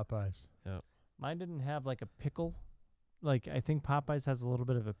 There's Popeyes. Mine didn't have like a pickle. Like I think Popeyes has a little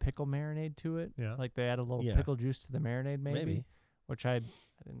bit of a pickle marinade to it. Yeah. Like they add a little Yeah. pickle juice to the marinade, maybe. maybe Which I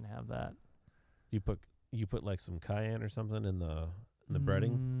didn't have that. you put like some cayenne or something in the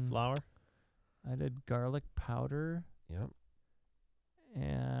breading flour. I did garlic powder, Yep.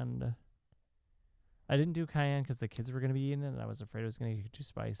 and I didn't do cayenne because the kids were going to be eating it, and I was afraid it was going to get too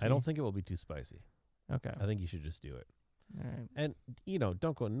spicy. I don't think it will be too spicy. Okay. I think you should just do it. All right. And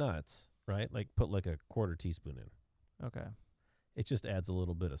don't go nuts, right? Like put like a quarter teaspoon in. Okay. It just adds a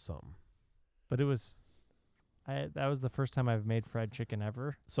little bit of something. But it was, that was the first time I've made fried chicken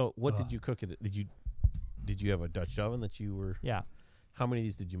ever. So what Ugh. did you cook it? Did you have a Dutch oven that you were? Yeah. How many of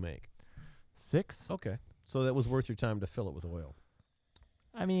these did you make? 6. Okay, so that was worth your time to fill it with oil.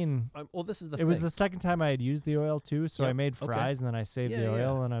 I mean, Well, this is the it thing. was the second time I had used the oil too, so I Yep, made okay. fries and then I saved Yeah, the yeah.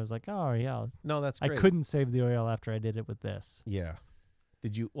 oil, and I was like, oh yeah, No, that's I great. couldn't save the oil after I did it with this. Yeah.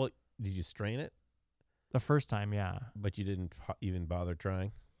 Did you strain it, The first time, yeah, but you didn't even bother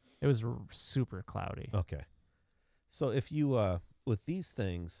trying? it was super cloudy. Okay. So if you with these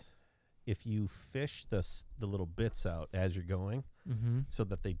things, if you fish the little bits out as you're going, so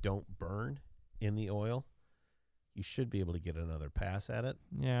that they don't burn in the oil, you should be able to get another pass at it.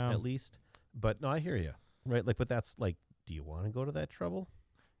 Yeah. At least. But no, I hear you. Right? Like, but that's like, do you want to go to that trouble?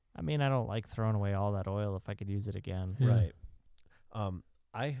 I mean, I don't like throwing away all that oil if I could use it again. Yeah. Right.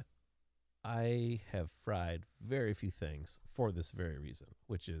 I have fried very few things for this very reason,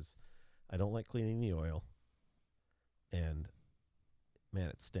 which is I don't like cleaning the oil, and man,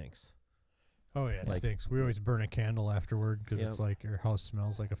 it stinks. Oh yeah, it Like- stinks. We always burn a candle afterward because Yeah. it's like your house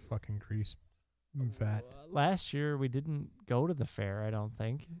smells like a fucking grease vat. Last year we didn't go to the fair, I don't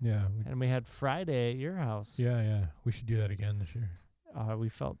think, Yeah. and we had Friday at your house. Yeah. We should do that again this year. We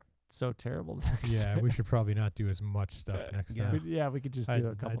felt so terrible the next Yeah, time. we should probably not do as much stuff next yeah. time. Yeah, we could just I do a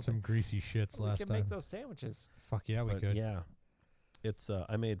had couple. some greasy shits we last could time. make those sandwiches. Fuck yeah, we But could. yeah, it's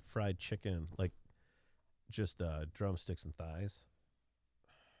I made fried chicken, like just drumsticks and thighs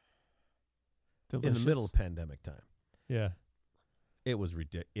Delicious. in the middle of pandemic time. Yeah. It was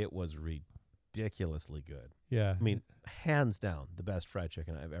ridiculously good. Yeah. I mean, hands down, the best fried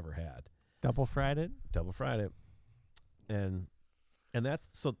chicken I've ever had. Double fried it. Double fried it, and that's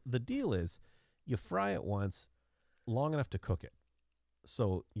so. The deal is, you fry it once, long enough to cook it,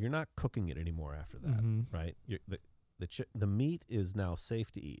 so you're not cooking it anymore after that, right? The meat is now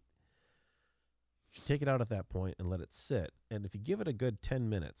safe to eat. You take it out at that point and let it sit, and if you give it a good 10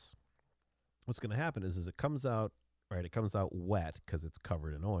 minutes, what's going to happen is it comes out right. It comes out wet because it's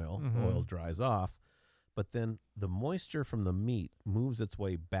covered in oil. The oil dries off. But then the moisture from the meat moves its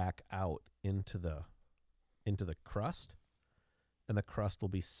way back out into the crust, and the crust will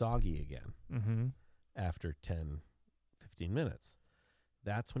be soggy again after 10, 15 minutes.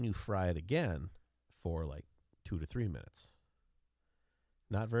 That's when you fry it again for like 2 to 3 minutes.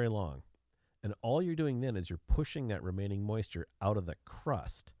 Not very long. And all you're doing then is you're pushing that remaining moisture out of the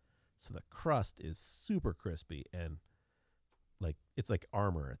crust. So the crust is super crispy and like it's like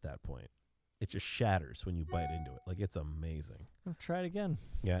armor at that point. It just shatters when you bite into it. Like, it's amazing. I'll try it again.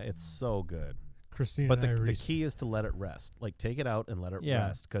 Yeah, it's so good. Christine But and I the key is to let it rest. Like, take it out and let it Yeah.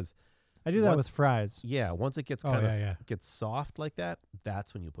 rest. Because, I do that Once- with fries. once it gets Oh, kind of yeah. gets soft like that,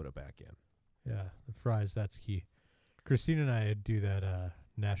 that's when you put it back in. Yeah, the fries, that's key. Christine and I do that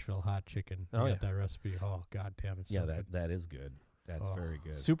Nashville hot chicken. Oh, We yeah. got that recipe. Oh, god damn, it's Yeah, so that is good. That's Oh. very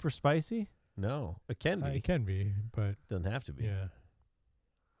good. Super spicy. No, it can good. be. It can be, but Doesn't have to be. yeah.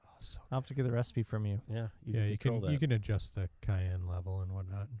 Oh, so I'll have to get the recipe from you. Yeah, you yeah, can you control can that. you can adjust the cayenne level and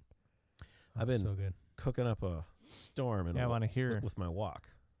whatnot. I've been so good. cooking up a storm Yeah, I want to hear. with my wok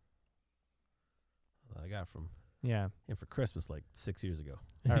that I got from Yeah, him for Christmas like 6 years ago.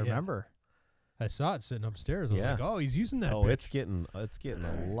 I Yeah. remember. I saw it sitting upstairs. I was Yeah. like, oh, he's using that. Oh, bitch. it's getting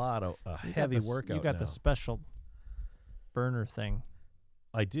a lot of You got heavy the s- workout You got now. the special burner thing.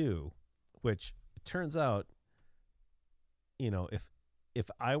 I do, which it turns out, if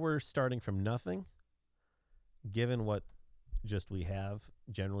I were starting from nothing, given what just we have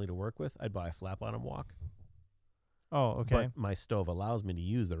generally to work with, I'd buy a flat bottom wok. Oh, okay. But my stove allows me to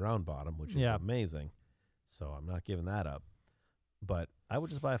use the round bottom, which is Yeah. amazing. So I'm not giving that up. But I would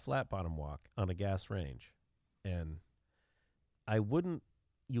just buy a flat bottom wok on a gas range. And I wouldn't,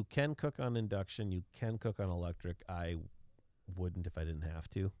 you can cook on induction, you can cook on electric. I wouldn't if I didn't have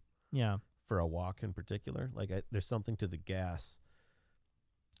to, yeah. for a wok in particular. Like there's something to the gas.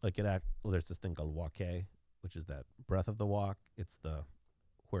 Like there's this thing called wok, which is that breath of the wok. It's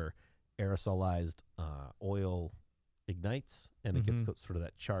where aerosolized oil ignites, and it gets sort of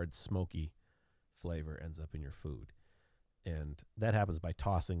that charred, smoky flavor ends up in your food. And that happens by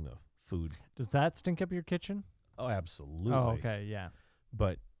tossing the food. Does that stink up your kitchen? Oh, absolutely. Oh, okay. Yeah.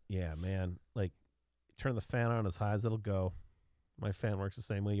 But yeah, man, like turn the fan on as high as it'll go. My fan works the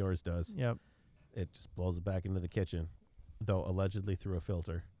same way yours does. Yep. It just blows it back into the kitchen, though allegedly through a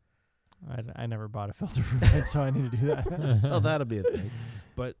filter. I never bought a filter for that, so I need to do that. So that'll be a thing.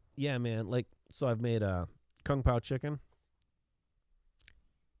 But yeah, man, like, so I've made Kung Pao chicken.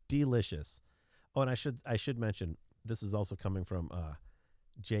 Delicious. Oh, and I should mention, this is also coming from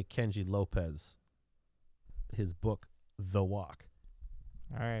J. Kenji Lopez, his book, The Wok.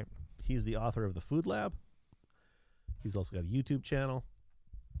 All right. He's the author of The Food Lab. He's also got a YouTube channel.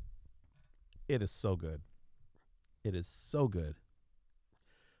 It is so good. It is so good.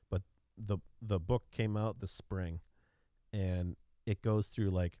 But the book came out this spring, and it goes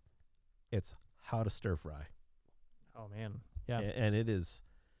through, like, it's how to stir fry. Oh man. Yeah. And it's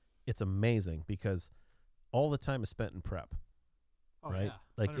amazing because all the time is spent in prep. Right?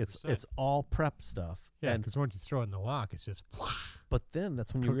 Like it's all prep stuff. Yeah, And because once you throw it in the wok, it's just but then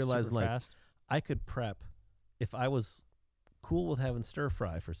that's when you Cook realize, super like, fast. I could prep if I was cool with having stir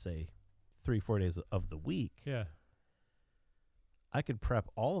fry for say 3-4 days of the week, Yeah. I could prep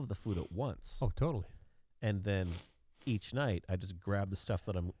all of the food at once. Oh, totally. And then each night I just grab the stuff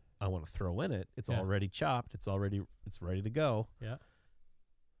that I want to throw in it. It's Yeah. already chopped. It's ready to go. Yeah.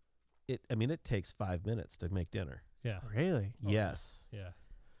 It takes 5 minutes to make dinner. Yeah. Really? Yes. Yeah.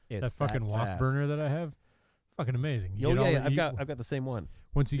 It's That fucking wok fast. burner that I have, fucking amazing. You Oh, get all yeah, the- I've got the same one.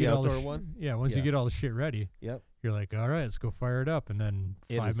 once you the get all the outdoor one? Yeah, once you Yeah. get all the shit ready, Yep. you're like, all right, let's go fire it up, and then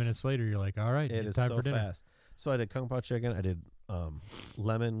It 5 is- minutes later, you're like, all right, It is time so for dinner. fast. So I did kung pao chicken. I did a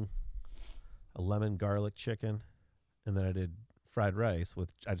lemon garlic chicken, and then I did fried rice.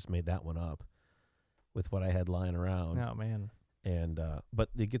 I just made that one up with what I had lying around. Oh man. And but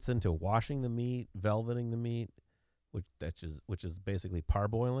it gets into washing the meat, velveting the meat, which is basically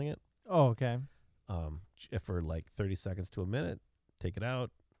parboiling it. Oh, okay. For like 30 seconds to a minute, take it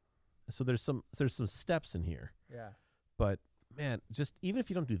out. So there's some steps in here. Yeah. But man, just even if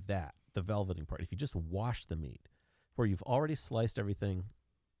you don't do that, the velveting part, if you just wash the meat, where you've already sliced everything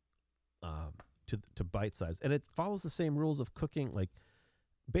to bite size, and it follows the same rules of cooking, like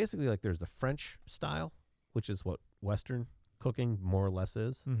basically like there's the French style, which is what Western cooking more or less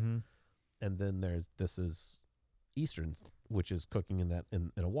is, Mm-hmm. and then this is Eastern, which is cooking in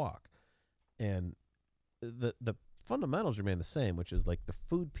a wok, and the fundamentals remain the same, which is like the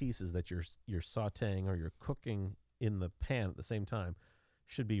food pieces that you're sautéing or you're cooking in the pan at the same time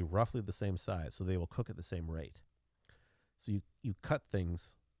should be roughly the same size, so they will cook at the same rate. So you cut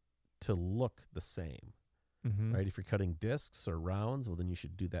things to look the same, Mm-hmm. right? If you're cutting discs or rounds, well, then you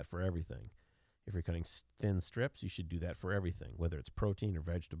should do that for everything. If you're cutting thin strips, you should do that for everything, whether it's protein or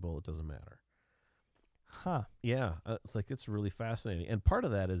vegetable, it doesn't matter. Huh. Yeah, it's really fascinating. And part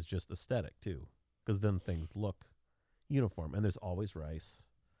of that is just aesthetic, too, because then things look uniform. And there's always rice.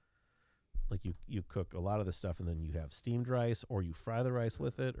 Like you cook a lot of the stuff, and then you have steamed rice, or you fry the rice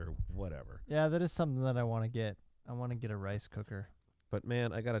with it, or whatever. Yeah, that is something that I want to get. I want to get a rice cooker. But,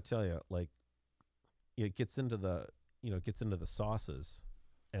 man, I got to tell you, like, it gets into the sauces,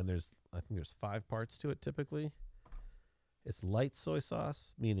 and I think there's 5 parts to it typically. It's light soy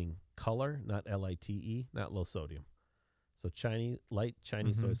sauce, meaning color, not Lite, not low sodium. So light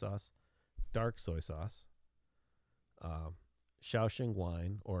Chinese soy Mhm. sauce, dark soy sauce, Shaoxing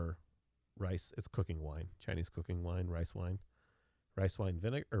wine or rice. It's cooking wine, Chinese cooking wine, rice wine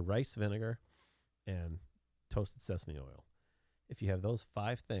vinegar or rice vinegar, and toasted sesame oil. If you have those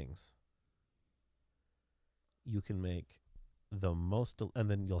 5 things, you can make the most, and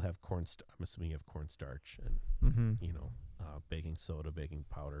then you'll have I'm assuming you have cornstarch and Mm-hmm. baking soda, baking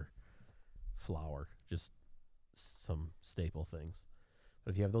powder, flour, just some staple things.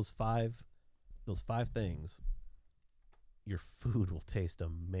 But if you have those five things, your food will taste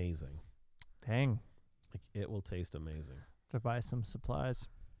amazing. Dang. Like, it will taste amazing. To buy some supplies.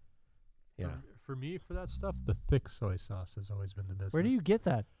 Yeah. For me, for that stuff, the thick soy sauce has always been the business. Where do you get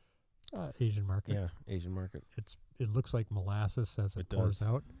that? Asian market. Yeah. Asian market. It looks like molasses as it It pours does.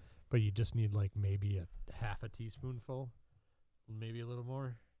 out, but you just need like maybe a half a teaspoonful, maybe a little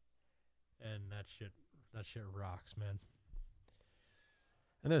more, and that shit rocks, man.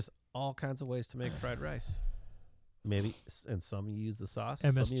 And there's all kinds of ways to make fried rice. Maybe, and some you use the sauce,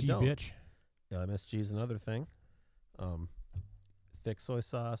 and some you MSG don't. bitch. Yeah, MSG is another thing. Thick soy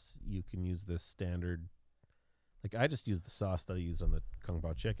sauce, you can use this standard. Like, I just used the sauce that I used on the kung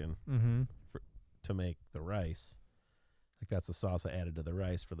pao chicken Mm-hmm. to make the rice. Like, that's the sauce I added to the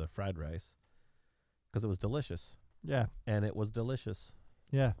rice for the fried rice because it was delicious, Yeah. and it was delicious.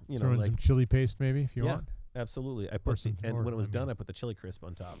 Yeah. You Throw know, in like, some chili paste maybe if you Yeah. want. absolutely. I Or put some and more, when it was I done, mean. I put the chili crisp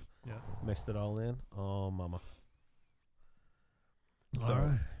on top. Yeah. Mixed it all in. Oh, mama. All So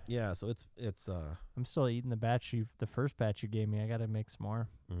right. yeah, so it's I'm still eating the first batch you gave me. I got to make some more.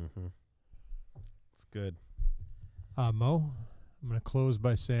 it's good. Mo, I'm gonna close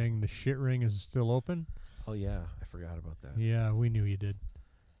by saying the shit ring is still open. Oh yeah, I forgot about that. Yeah, we knew you did.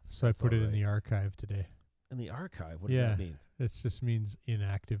 So That's I put it in alright. the archive today. In the archive, what does Yeah. that mean? It just means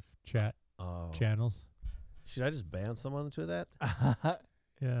inactive chat Oh, channels. should I just ban someone to that?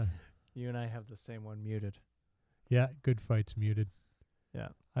 Yeah. You and I have the same one muted. Yeah, Good Fight's muted. Yeah.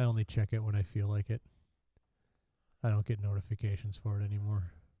 I only check it when I feel like it. I don't get notifications for it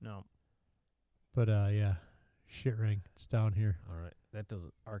anymore. No. But yeah, shit ring. It's down here. All right, that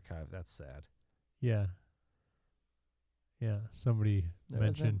doesn't archive. That's sad. Yeah. Yeah, somebody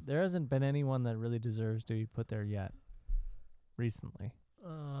mentioned. There hasn't been anyone that really deserves to be put there yet. Recently.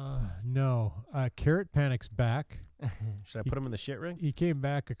 No. Carrot Panic's back. Should I put him in the shit ring? He came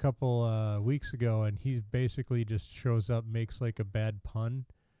back a couple weeks ago, and he basically just shows up, makes like a bad pun.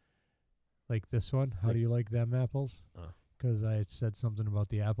 like this one. How like- do you like them apples? Oh. Because I had said something about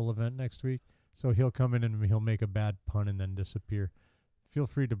the Apple event next week. So he'll come in and he'll make a bad pun and then disappear. Feel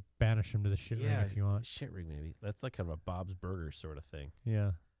free to banish him to the shit ring if you want. Shit ring maybe. That's like kind of a Bob's Burger sort of thing.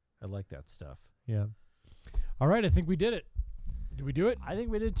 Yeah, I like that stuff. yeah. All right, I think we did it. Did we do it? I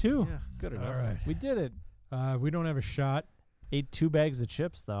think we did too. Yeah, good enough. All right. We did it. We don't have a shot. Ate 2 bags of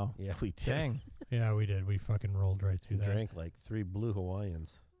chips though. Yeah, we did. Dang. Yeah, we did. We fucking rolled right through We that. drank like 3 blue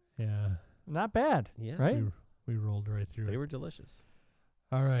Hawaiians. Yeah, Not bad. Yeah. Right? we rolled right through They it. were delicious.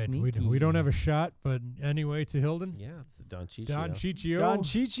 All right, we Sneaky. don't have a shot, but anyway, to Hilden. Yeah, it's a Don Ciccio. Don Ciccio. Don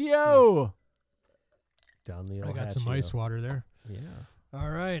Ciccio. Down the I old got some Hatchio. ice water there. Yeah. All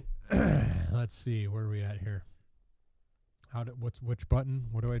right. Let's see. Where are we at here? Which button?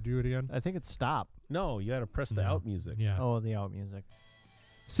 What do I do it again? I think it's stop. No, you got to press the No. out music. Yeah. Oh, the out music.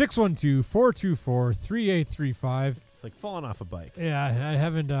 612-424-3835. It's like falling off a bike. Yeah, I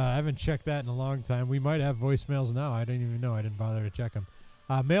haven't checked that in a long time. We might have voicemails now. I didn't even know. I didn't bother to check them.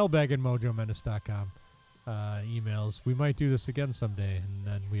 Mailbag at mojomenace.com. Emails. We might do this again someday, and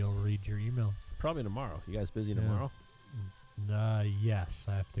then we'll read your email. Probably tomorrow. You guys busy Yeah. tomorrow? Yes,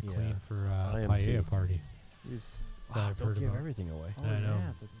 I have to Yeah, clean for I am paella too. party. He's that I've don't heard give about. everything away. oh I know.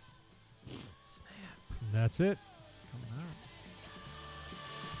 yeah, that's Snap. And that's it.